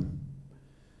frustrate him.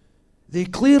 They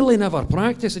clearly never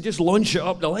practice, they just launch it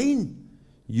up the line,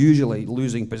 usually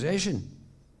losing possession.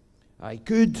 I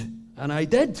could, and I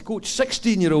did, coach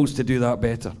 16-year-olds to do that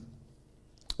better.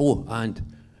 Oh, and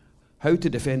how to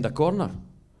defend a corner.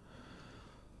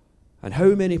 And how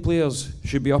many players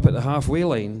should be up at the halfway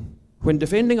line when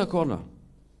defending a corner.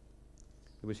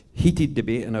 There was heated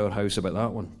debate in our house about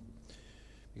that one,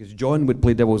 because John would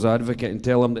play devil's advocate and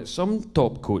tell him that some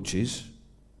top coaches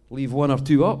leave 1 or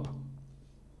 2 up,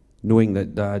 knowing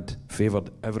that Dad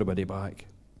favoured everybody back.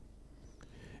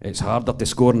 It's harder to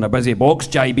score in a busy box,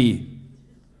 JB.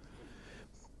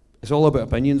 It's all about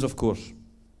opinions, of course.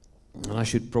 And I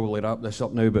should probably wrap this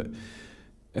up now, but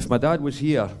if my dad was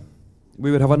here,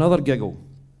 we would have another giggle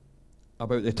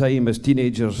about the time as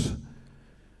teenagers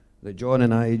that John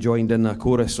and I joined in a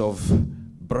chorus of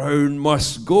 "Brown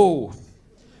must go"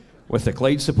 with the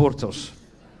Clyde supporters.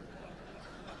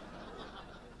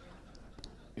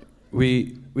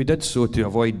 We did so to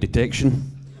avoid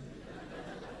detection.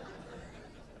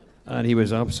 And he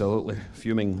was absolutely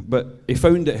fuming, but he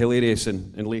found it hilarious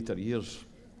in later years.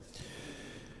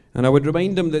 And I would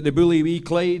remind him that the bully wee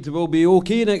Clyde will be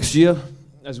okay next year,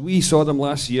 as we saw them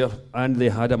last year, and they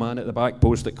had a man at the back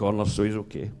post at corner, so he's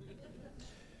okay.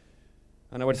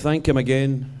 And I would thank him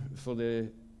again for the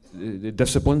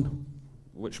discipline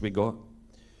which we got,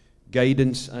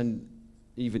 guidance, and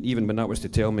even when that was to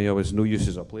tell me I was no use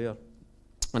as a player,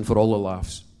 and for all the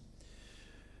laughs.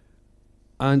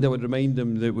 And I would remind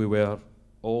him that we were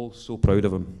all so proud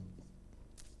of him.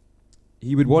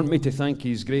 he would want me to thank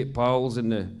his great pals in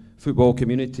the football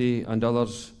community and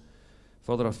others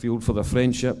further afield for their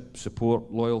friendship,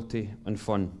 support, loyalty and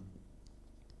fun.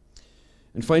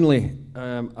 And finally,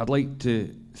 I'd like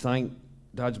to thank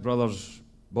Dad's brothers,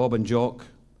 Bob and Jock,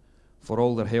 for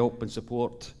all their help and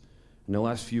support in the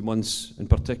last few months in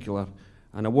particular.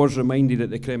 And I was reminded at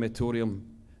the crematorium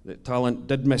that talent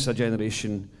did miss a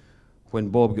generation when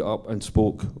Bob got up and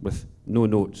spoke with no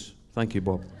notes. Thank you,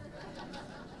 Bob.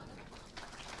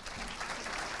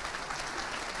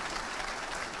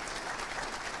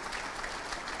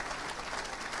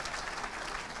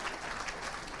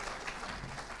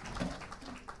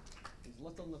 He's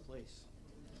lit on the place.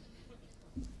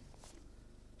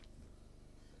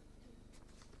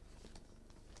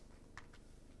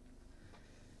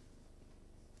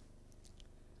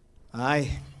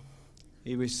 Aye,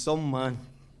 he was some man.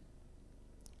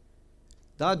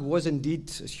 Dad was indeed,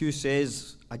 as Hugh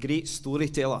says, a great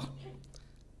storyteller,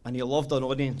 and he loved an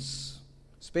audience,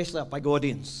 especially a big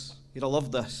audience. He'd have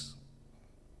loved this.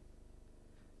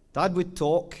 Dad would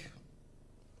talk,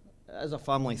 as a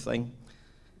family thing.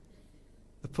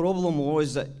 The problem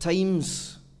was at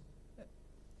times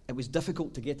it was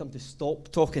difficult to get him to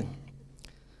stop talking.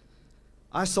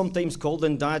 I sometimes called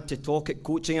on Dad to talk at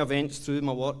coaching events through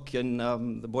my work, and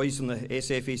the boys from the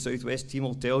SFA Southwest team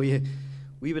will tell you,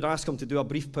 we would ask him to do a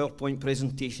brief PowerPoint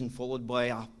presentation followed by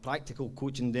a practical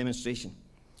coaching demonstration.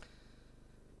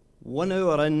 1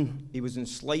 hour in, he was in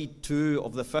slide 2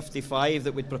 of the 55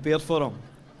 that we'd prepared for him.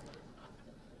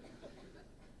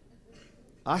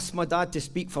 Ask my dad to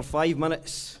speak for 5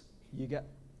 minutes, you get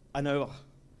an hour.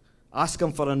 Ask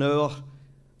him for an hour,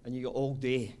 and you get all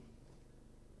day.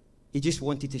 He just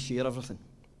wanted to share everything.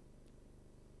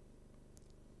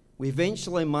 We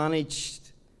eventually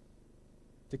managed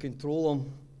to control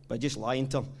him by just lying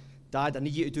to him. Dad, I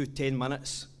need you to do 10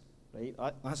 minutes. Right,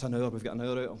 that's an hour, we've got an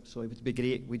hour out of him, so it would be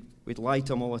great. We'd lie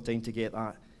to him all the time to get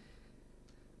that.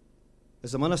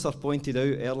 As the minister pointed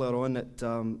out earlier on at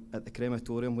the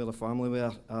crematorium where the family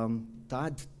were,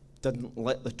 Dad didn't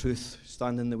let the truth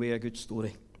stand in the way of a good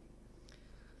story.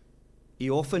 He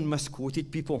often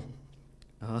misquoted people,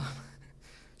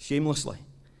 shamelessly.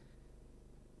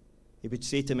 He would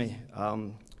say to me,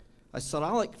 as Sir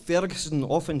Alec Ferguson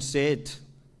often said,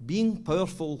 being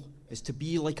powerful is to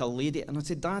be like a lady. And I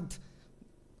said, Dad,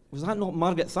 was that not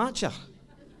Margaret Thatcher?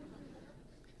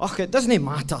 Ugh, it doesn't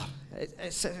matter.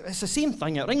 It's the same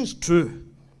thing, it rings true. And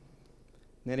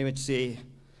then he would say,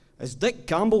 as Dick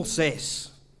Campbell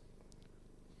says,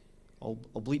 I'll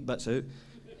bleep bits out,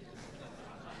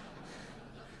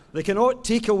 they cannot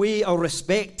take away our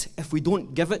respect if we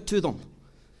don't give it to them.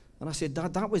 And I said,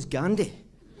 Dad, that was Gandhi.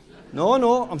 No,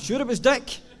 I'm sure it was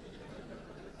Dick.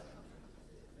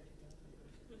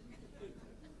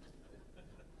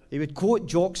 He would quote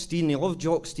Jock Stein, he loved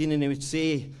Jock Stein, and he would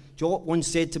say, Jock once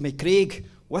said to me, Craig,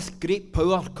 with great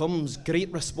power comes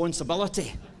great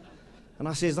responsibility. And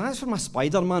I says, that's from a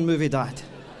Spider-Man movie, Dad.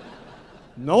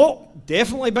 No,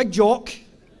 definitely Big Jock.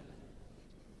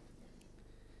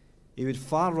 He would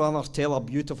far rather tell a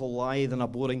beautiful lie than a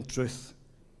boring truth.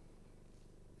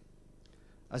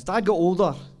 As Dad got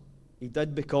older, he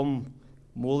did become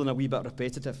more than a wee bit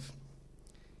repetitive.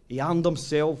 He armed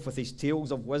himself with his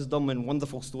tales of wisdom and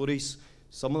wonderful stories.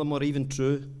 Some of them were even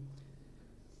true.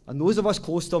 And those of us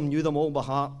close to him knew them all by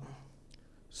heart.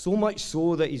 So much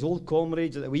so that his old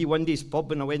comrades at the wee Windy's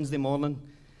pub on a Wednesday morning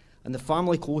and the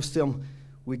family close to him,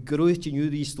 we grew to know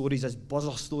these stories as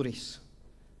buzzer stories.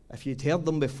 If you'd heard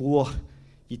them before,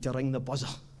 you'd to ring the buzzer.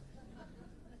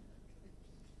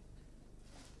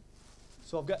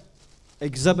 So I've got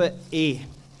Exhibit A.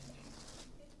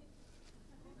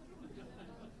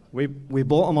 We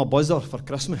bought him a buzzer for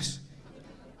Christmas.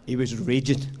 He was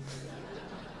raging.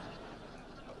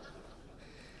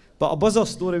 But a buzzer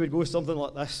story would go something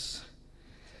like this.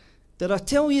 Did I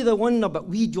tell you the one about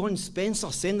wee John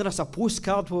Spencer sending us a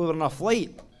postcard while we were on a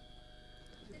flight?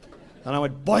 And I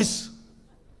went, buzz.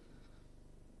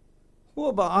 What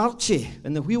about Archie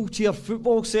and the wheelchair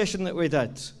football session that we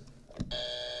did?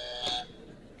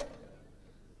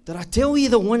 Did I tell you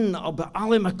the one about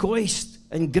Ali McCoist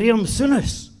and Graham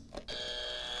Souness?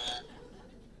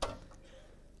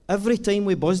 Every time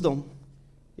we buzzed him,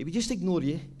 he would just ignore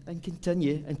you and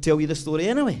continue and tell you the story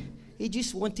anyway. He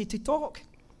just wanted to talk.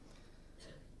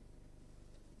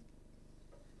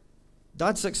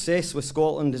 Dad's success with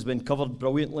Scotland has been covered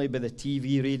brilliantly by the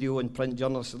TV, radio and print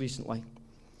journalists recently.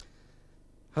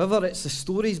 However, it's the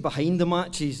stories behind the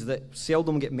matches that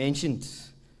seldom get mentioned,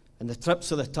 and the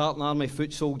trips of the Tartan Army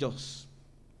foot soldiers.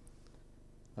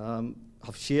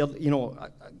 I've shared,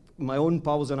 my own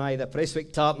pals and I, the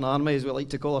Prestwick Tartan Army, as we like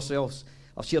to call ourselves,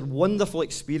 I've shared wonderful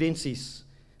experiences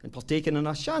and partaken in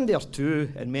a shandy or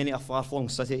two in many a far-flung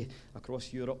city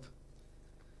across Europe.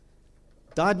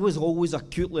 Dad was always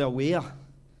acutely aware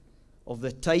of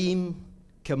the time,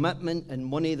 commitment and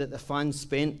money that the fans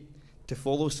spent to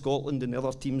follow Scotland and the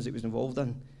other teams it was involved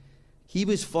in. He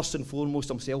was first and foremost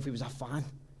himself, he was a fan.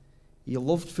 He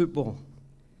loved football.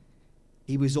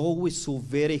 He was always so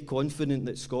very confident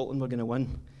that Scotland were going to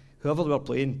win. Whoever they were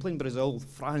playing Brazil,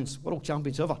 France, world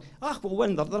champions, whoever. We'll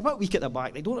win. They're a bit weak at the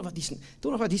back. They don't have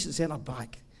a decent centre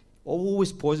back.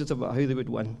 Always positive about how they would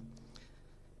win.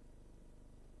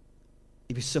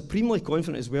 He was supremely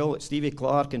confident as well that Stevie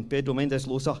Clarke and Pedro Mendes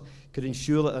Losa could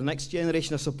ensure that the next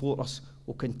generation of supporters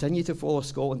will continue to follow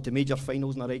Scotland to major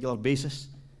finals on a regular basis.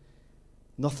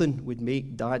 Nothing would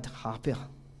make Dad happier.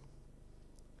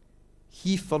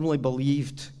 He firmly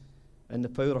believed in the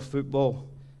power of football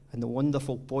and the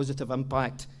wonderful positive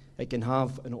impact it can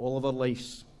have in all of our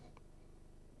lives.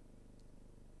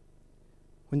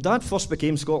 When Dad first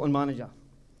became Scotland manager,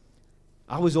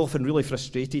 I was often really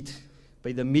frustrated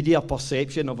by the media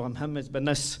perception of him as being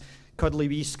this cuddly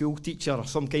wee school teacher or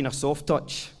some kind of soft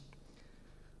touch.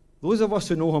 Those of us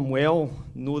who know him well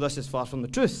know this is far from the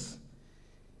truth.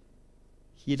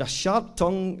 He had a sharp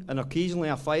tongue and occasionally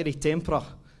a fiery temper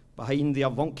behind the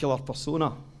avuncular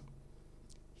persona.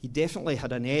 He definitely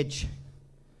had an edge,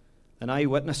 and I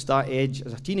witnessed that edge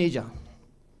as a teenager.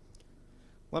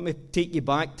 Let me take you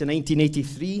back to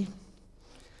 1983,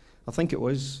 I think it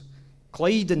was.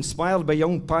 Clyde, inspired by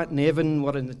young Pat Nevin,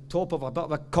 were in the top of a bit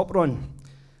of a cup run,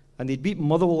 and they'd beat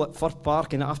Motherwell at Firth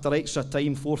Park, and after extra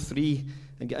time, 4-3,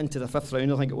 and get into the fifth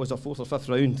round, I think it was, or fourth or fifth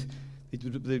round,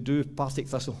 they'd do Partick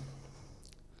Thistle.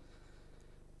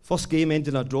 First game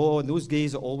ended in a draw, and those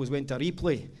days it always went to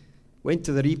replay. Went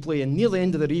to the replay, and near the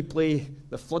end of the replay,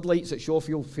 the floodlights at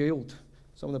Shawfield failed.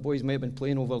 Some of the boys might have been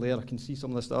playing over there. I can see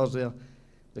some of the stars there.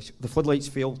 The floodlights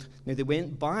failed. Now they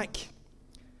went back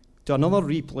to another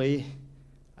replay,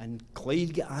 and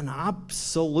Clyde got an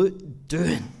absolute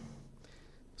doing.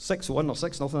 6-1 or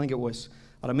 6-0, I think it was.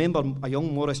 I remember a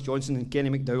young Maurice Johnson and Kenny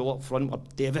McDowell up front were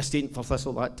devastating for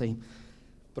Thistle that time.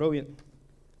 Brilliant.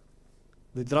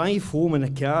 The drive home in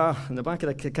the car, in the back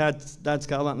of Dad's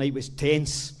car that night was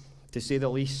tense, to say the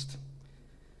least.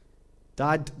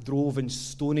 Dad drove in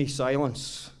stony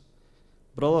silence.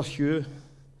 Brother Hugh,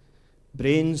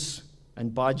 Brains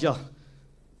and Badger,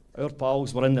 our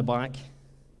pals, were in the back,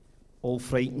 all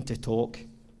frightened to talk.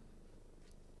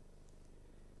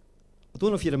 I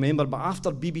don't know if you remember, but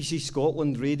after BBC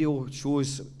Scotland radio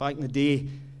shows back in the day,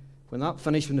 when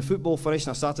the football finished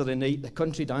on a Saturday night, the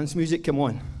country dance music came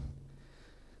on.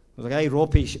 There was a guy,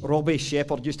 Robbie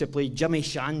Shepherd, used to play Jimmy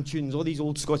Shan tunes, all these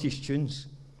old Scottish tunes.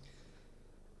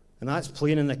 And that's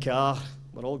playing in the car.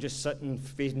 We're all just sitting,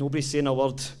 nobody's saying a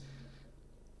word.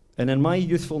 And in my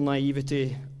youthful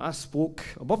naivety, I spoke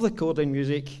above the recording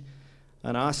music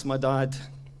and asked my dad,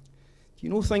 "Do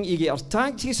you think you get your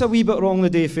tactics a wee bit wrong the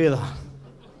day, Father?"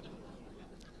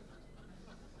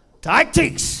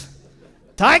 Tactics!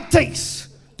 Tactics!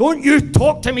 Don't you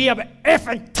talk to me about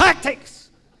effing tactics!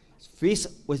 Face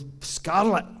was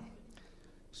scarlet.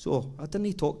 So I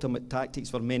didn't talk to him about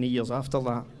tactics for many years after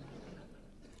that.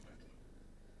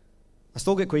 I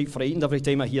still get quite frightened every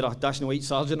time I hear a dashing white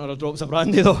sergeant or a drops of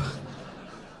brandy though.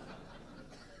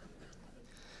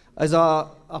 As a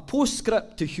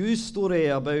postscript to Hugh's story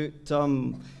about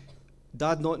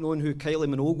Dad not knowing who Kylie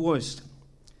Minogue was,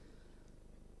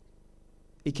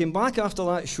 he came back after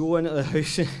that show into the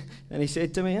house and he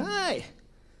said to me, "Aye,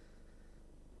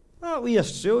 that wee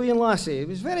Australian lassie, it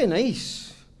was very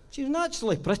nice. She was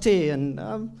naturally pretty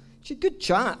and she had good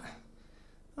chat.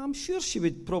 I'm sure she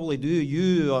would probably do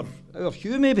you or our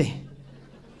Hugh maybe."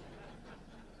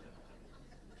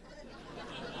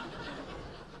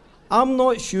 I'm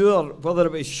not sure whether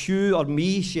it was Hugh or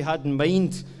me she had in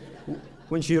mind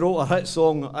when she wrote her hit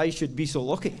song, "I Should Be So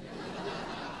Lucky."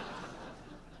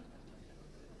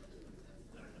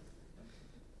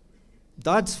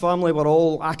 Dad's family were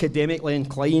all academically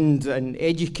inclined, and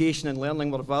education and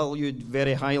learning were valued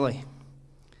very highly.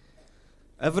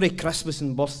 Every Christmas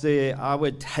and birthday, I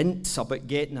would hint about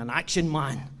getting an Action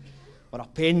Man, or a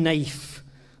penknife,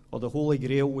 or the Holy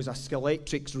Grail was a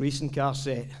Skeletrix racing car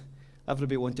set.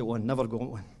 Everybody wanted one, never got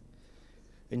one.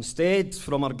 Instead,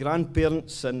 from our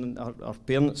grandparents and our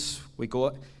parents, we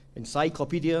got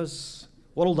encyclopedias,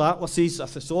 world atlases, a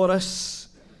thesaurus,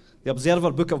 the Observer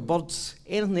Book of Birds,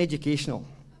 anything educational.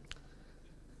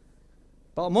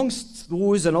 But amongst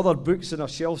those and other books on our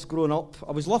shelves growing up,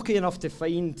 I was lucky enough to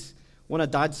find one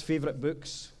of Dad's favourite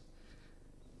books,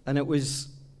 and it was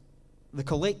the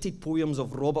collected poems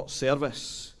of Robert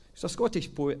Service. He's a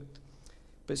Scottish poet.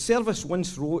 But Service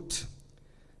once wrote,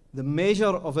 "The measure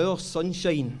of our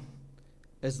sunshine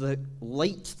is the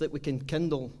light that we can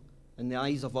kindle in the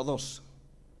eyes of others."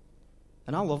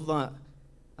 And I love that.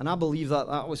 And I believe that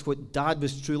that was what Dad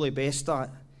was truly best at.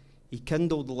 He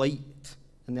kindled light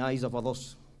in the eyes of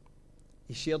others.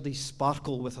 He shared his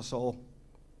sparkle with us all.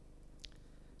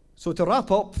 So to wrap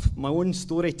up my own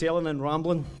storytelling and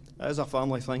rambling, it is a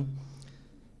family thing.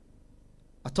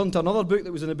 I turned to another book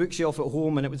that was in the bookshelf at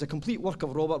home, and it was a complete work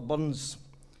of Robert Burns.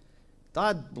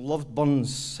 Dad loved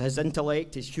Burns, his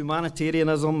intellect, his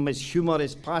humanitarianism, his humour,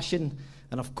 his passion,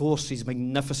 and of course his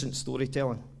magnificent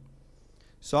storytelling.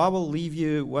 So I will leave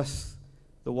you with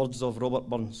the words of Robert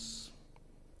Burns.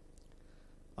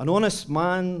 "An honest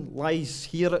man lies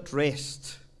here at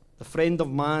rest, the friend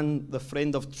of man, the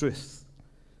friend of truth,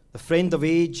 the friend of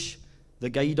age, the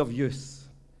guide of youth.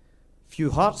 Few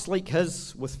hearts like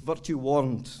his with virtue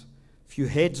warmed, few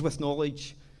heads with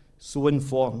knowledge so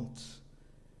informed.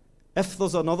 If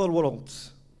there's another world,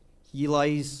 he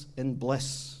lies in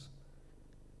bliss,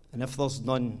 and if there's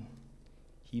none,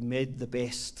 he made the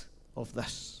best of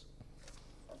this."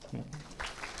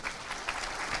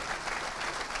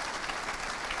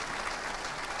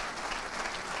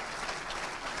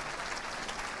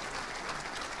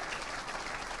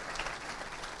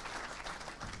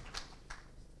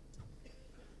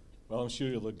 Well, I'm sure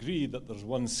you'll agree that there's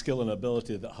one skill and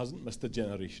ability that hasn't missed a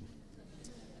generation.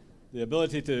 The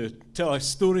ability to tell a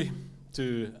story,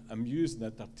 to amuse and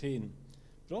entertain,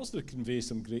 but also to convey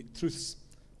some great truths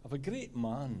of a great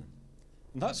man.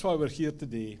 And that's why we're here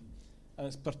today. And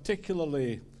it's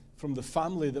particularly from the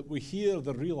family that we hear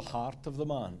the real heart of the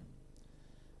man.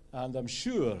 And I'm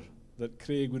sure that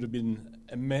Craig would have been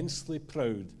immensely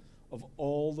proud of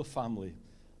all the family,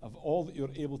 of all that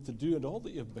you're able to do and all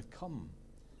that you've become.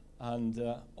 And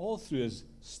all through his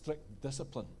strict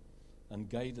discipline and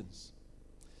guidance.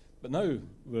 But now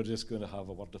we're just going to have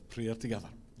a word of prayer together.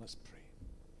 Let's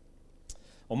pray.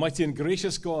 Almighty and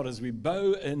gracious God, as we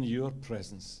bow in your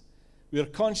presence, we are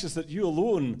conscious that you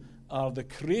alone are the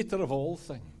creator of all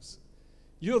things.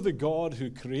 You're the God who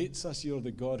creates us, you're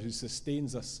the God who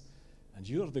sustains us, and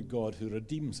you're the God who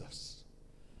redeems us.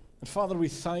 And Father, we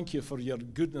thank you for your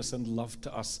goodness and love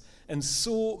to us in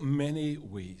so many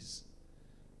ways.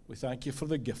 We thank you for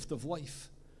the gift of life,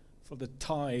 for the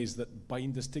ties that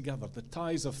bind us together, the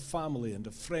ties of family and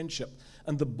of friendship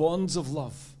and the bonds of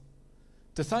love.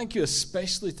 To thank you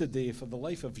especially today for the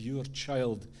life of your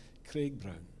child, Craig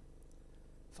Brown.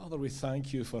 Father, we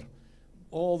thank you for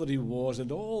all that he was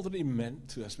and all that he meant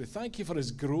to us. We thank you for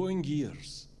his growing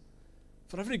years,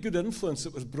 for every good influence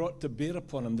that was brought to bear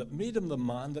upon him that made him the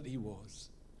man that he was.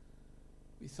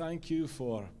 We thank you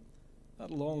for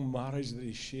that long marriage that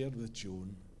he shared with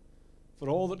Joan, for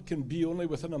all that can be only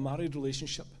within a married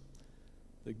relationship,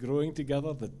 the growing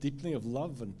together, the deepening of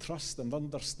love and trust and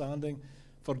understanding,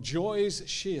 for joys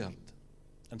shared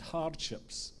and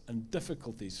hardships and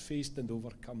difficulties faced and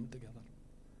overcome together.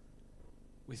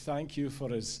 We thank you for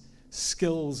his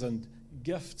skills and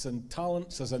gifts and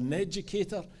talents as an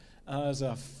educator, as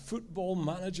a football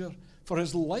manager, for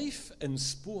his life in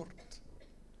sport.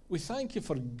 We thank you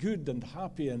for good and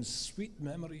happy and sweet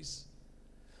memories.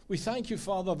 We thank you,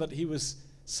 Father, that he was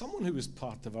someone who was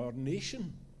part of our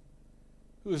nation,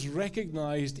 who was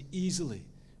recognized easily,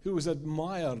 who was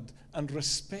admired and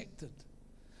respected.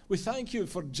 We thank you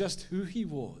for just who he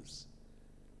was,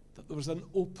 that there was an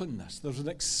openness, there was an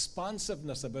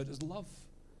expansiveness about his love,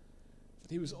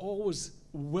 that he was always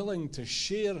willing to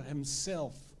share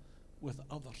himself with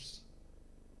others,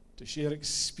 to share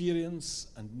experience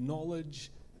and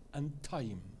knowledge and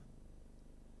time.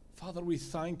 Father, we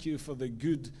thank you for the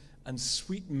good and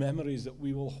sweet memories that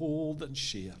we will hold and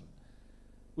share.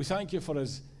 We thank you for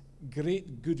his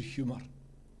great good humor,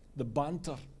 the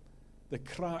banter, the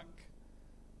crack,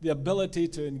 the ability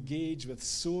to engage with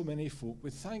so many folk. We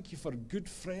thank you for good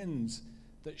friends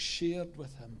that shared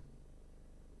with him.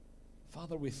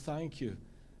 Father, we thank you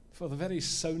for the very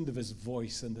sound of his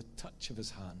voice and the touch of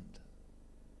his hand.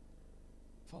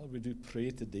 Father, we do pray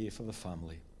today for the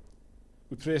family.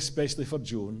 We pray especially for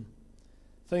Joan,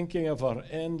 thinking of her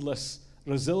endless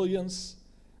resilience,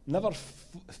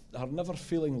 her never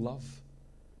failing love,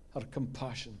 her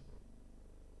compassion.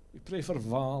 We pray for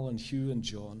Val and Hugh and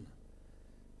John,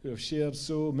 who have shared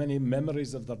so many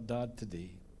memories of their dad today.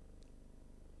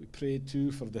 We pray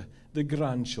too for the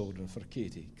grandchildren, for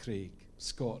Katie, Craig,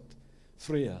 Scott,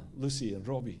 Freya, Lucy and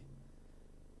Robbie.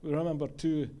 We remember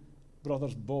two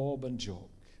brothers, Bob and Jock,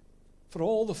 for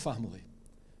all the family.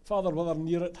 Father, whether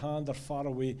near at hand or far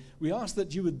away, we ask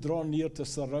that you would draw near to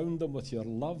surround them with your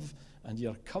love and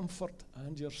your comfort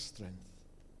and your strength.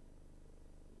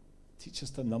 Teach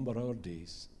us to number our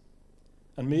days.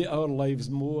 And may our lives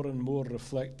more and more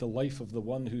reflect the life of the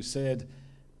one who said,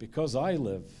 because I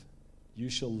live, you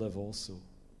shall live also.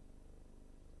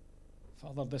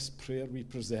 Father, this prayer we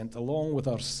present, along with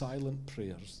our silent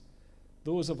prayers,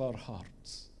 those of our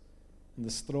hearts, in the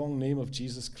strong name of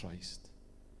Jesus Christ,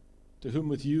 to whom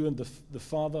with you and the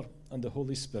Father and the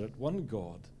Holy Spirit, one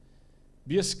God,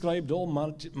 be ascribed all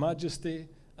majesty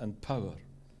and power,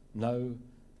 now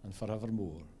and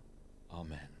forevermore.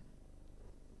 Amen.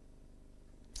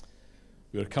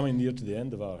 We are coming near to the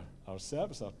end of our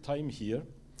service, our time here,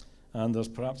 and there's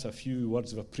perhaps a few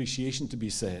words of appreciation to be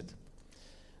said.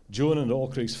 Joan and all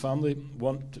Craig's family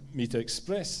want me to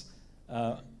express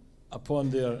upon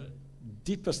their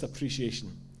deepest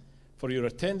appreciation for your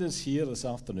attendance here this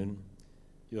afternoon.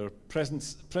 Your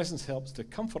presence helps to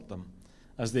comfort them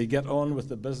as they get on with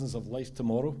the business of life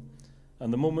tomorrow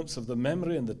and the moments of the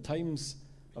memory and the times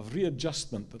of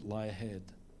readjustment that lie ahead.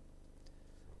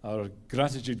 Our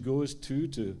gratitude goes too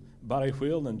to Barry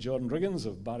Whalen and John Riggins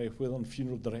of Barry Whalen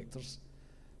Funeral Directors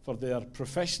for their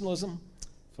professionalism,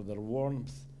 for their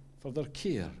warmth, for their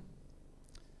care.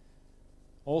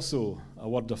 Also, a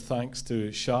word of thanks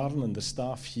to Sharon and the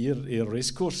staff here at Ayr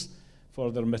Racecourse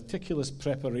for their meticulous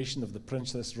preparation of the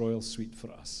Princess Royal Suite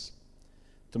for us.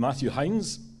 To Matthew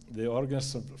Hines, the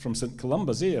organist from St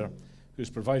Columba's Ayr, who's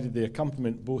provided the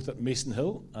accompaniment both at Mason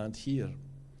Hill and here.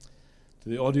 To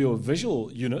the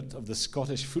audio-visual unit of the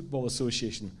Scottish Football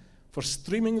Association for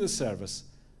streaming the service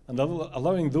and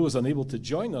allowing those unable to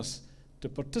join us to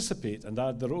participate and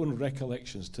add their own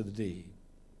recollections to the day.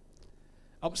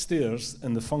 Upstairs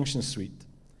in the function suite,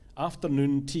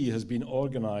 afternoon tea has been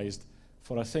organised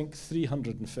for, I think,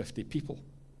 350 people.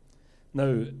 Now,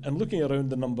 in looking around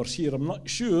the numbers here, I'm not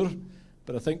sure,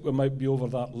 but I think we might be over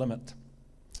that limit.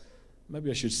 Maybe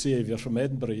I should say if you're from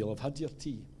Edinburgh, you'll have had your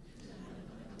tea.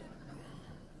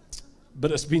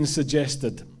 But it's been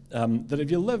suggested that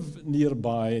if you live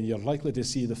nearby and you're likely to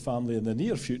see the family in the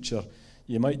near future,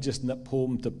 you might just nip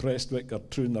home to Prestwick or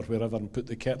Troon or wherever and put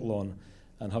the kettle on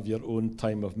and have your own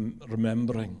time of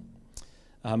remembering.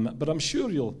 But I'm sure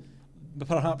you'll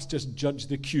perhaps just judge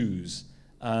the queues,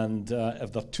 and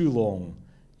if they're too long,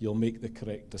 you'll make the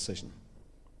correct decision.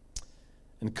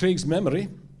 In Craig's memory,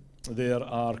 there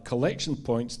are collection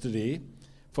points today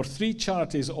for 3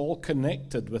 charities all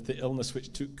connected with the illness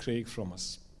which took Craig from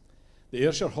us. The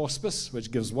Ayrshire Hospice, which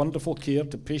gives wonderful care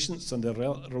to patients and their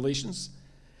relations.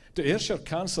 To Ayrshire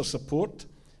Cancer Support,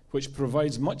 which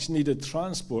provides much needed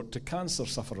transport to cancer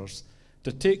sufferers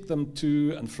to take them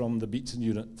to and from the Beatson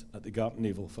unit at the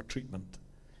Gartnavel for treatment.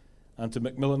 And to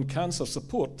Macmillan Cancer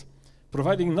Support,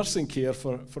 providing nursing care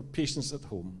for patients at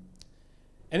home.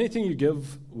 Anything you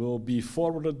give will be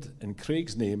forwarded in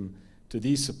Craig's name to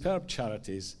these superb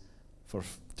charities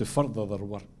to further their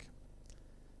work.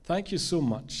 Thank you so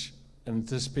much in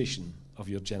anticipation of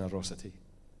your generosity.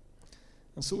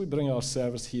 And so we bring our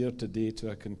service here today to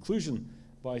a conclusion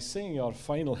by singing our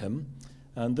final hymn.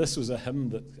 And this was a hymn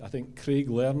that I think Craig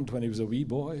learned when he was a wee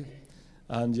boy,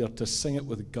 and you're to sing it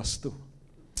with gusto.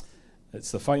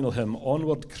 It's the final hymn,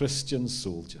 Onward Christian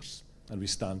Soldiers, and we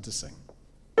stand to sing.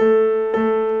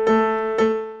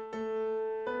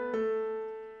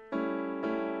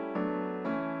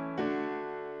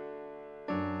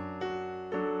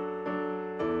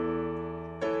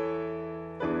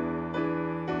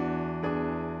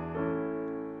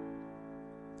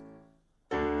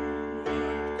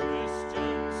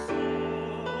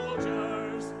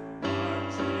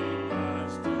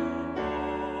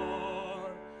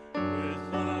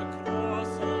 With the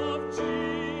cross of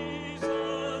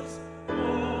Jesus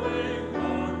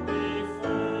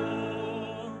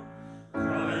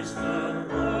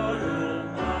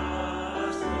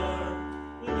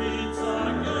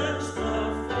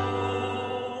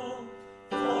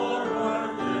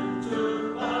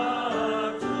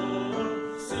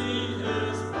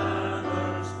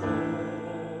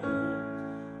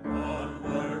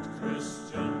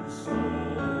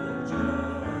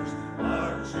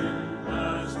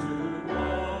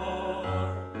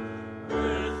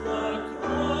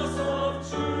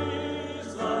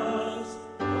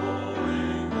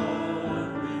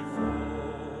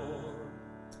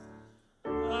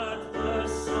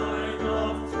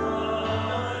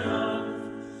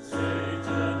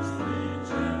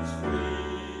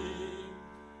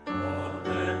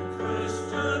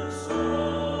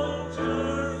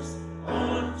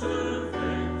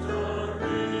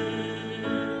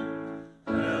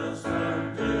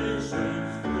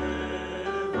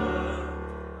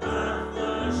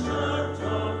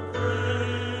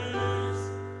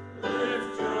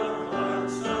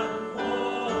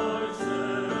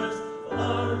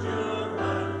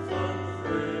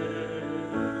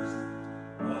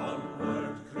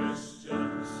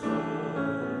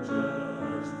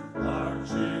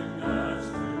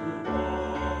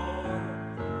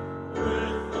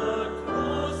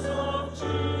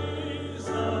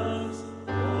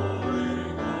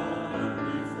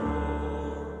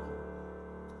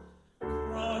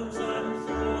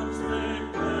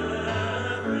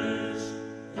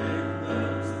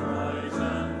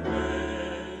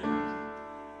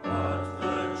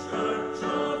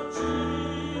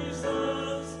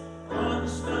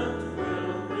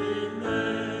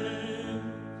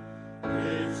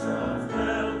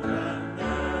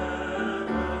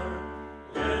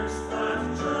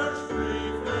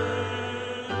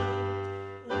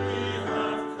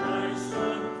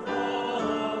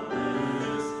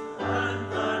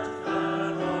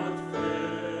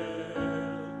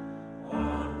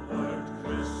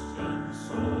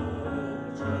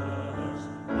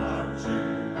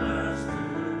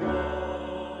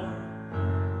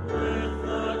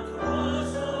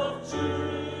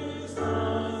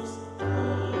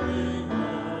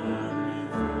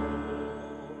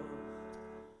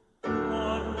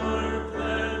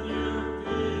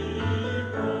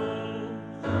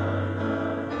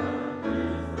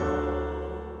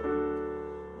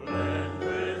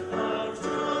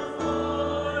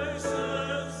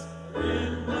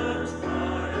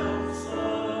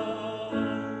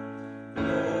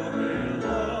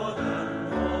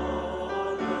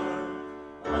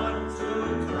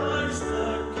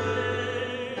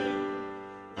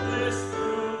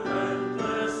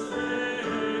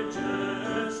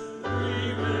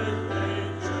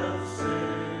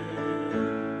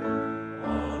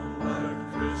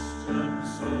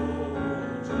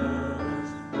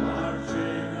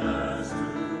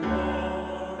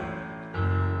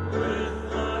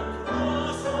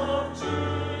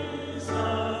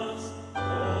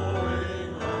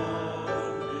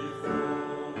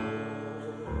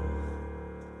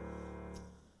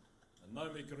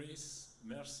may grace,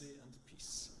 mercy, and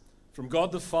peace from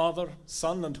God the Father,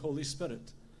 Son, and Holy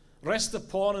Spirit rest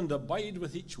upon and abide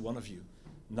with each one of you,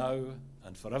 now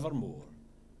and forevermore.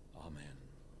 Amen.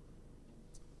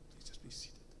 Please just be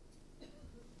seated.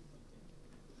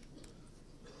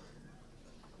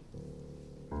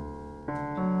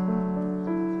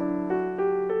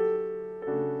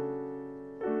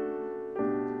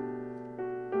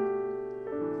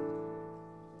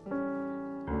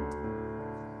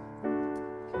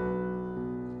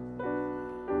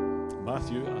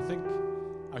 Matthew, I think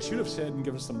I should have said and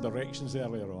given some directions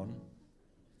earlier on.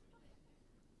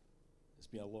 It's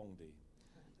been a long day.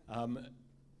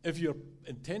 If you're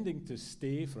intending to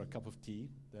stay for a cup of tea,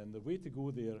 then the way to go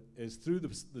there is through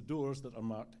the doors that are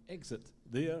marked exit,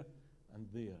 there and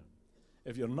there.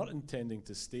 If you're not intending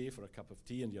to stay for a cup of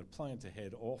tea and you're planning to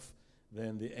head off,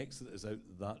 then the exit is out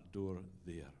that door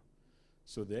there.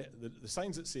 So the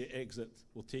signs that say exit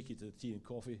will take you to the tea and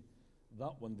coffee.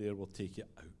 That one there will take you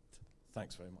out.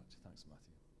 Thanks very much. Thanks,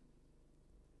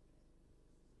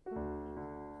 Matthew.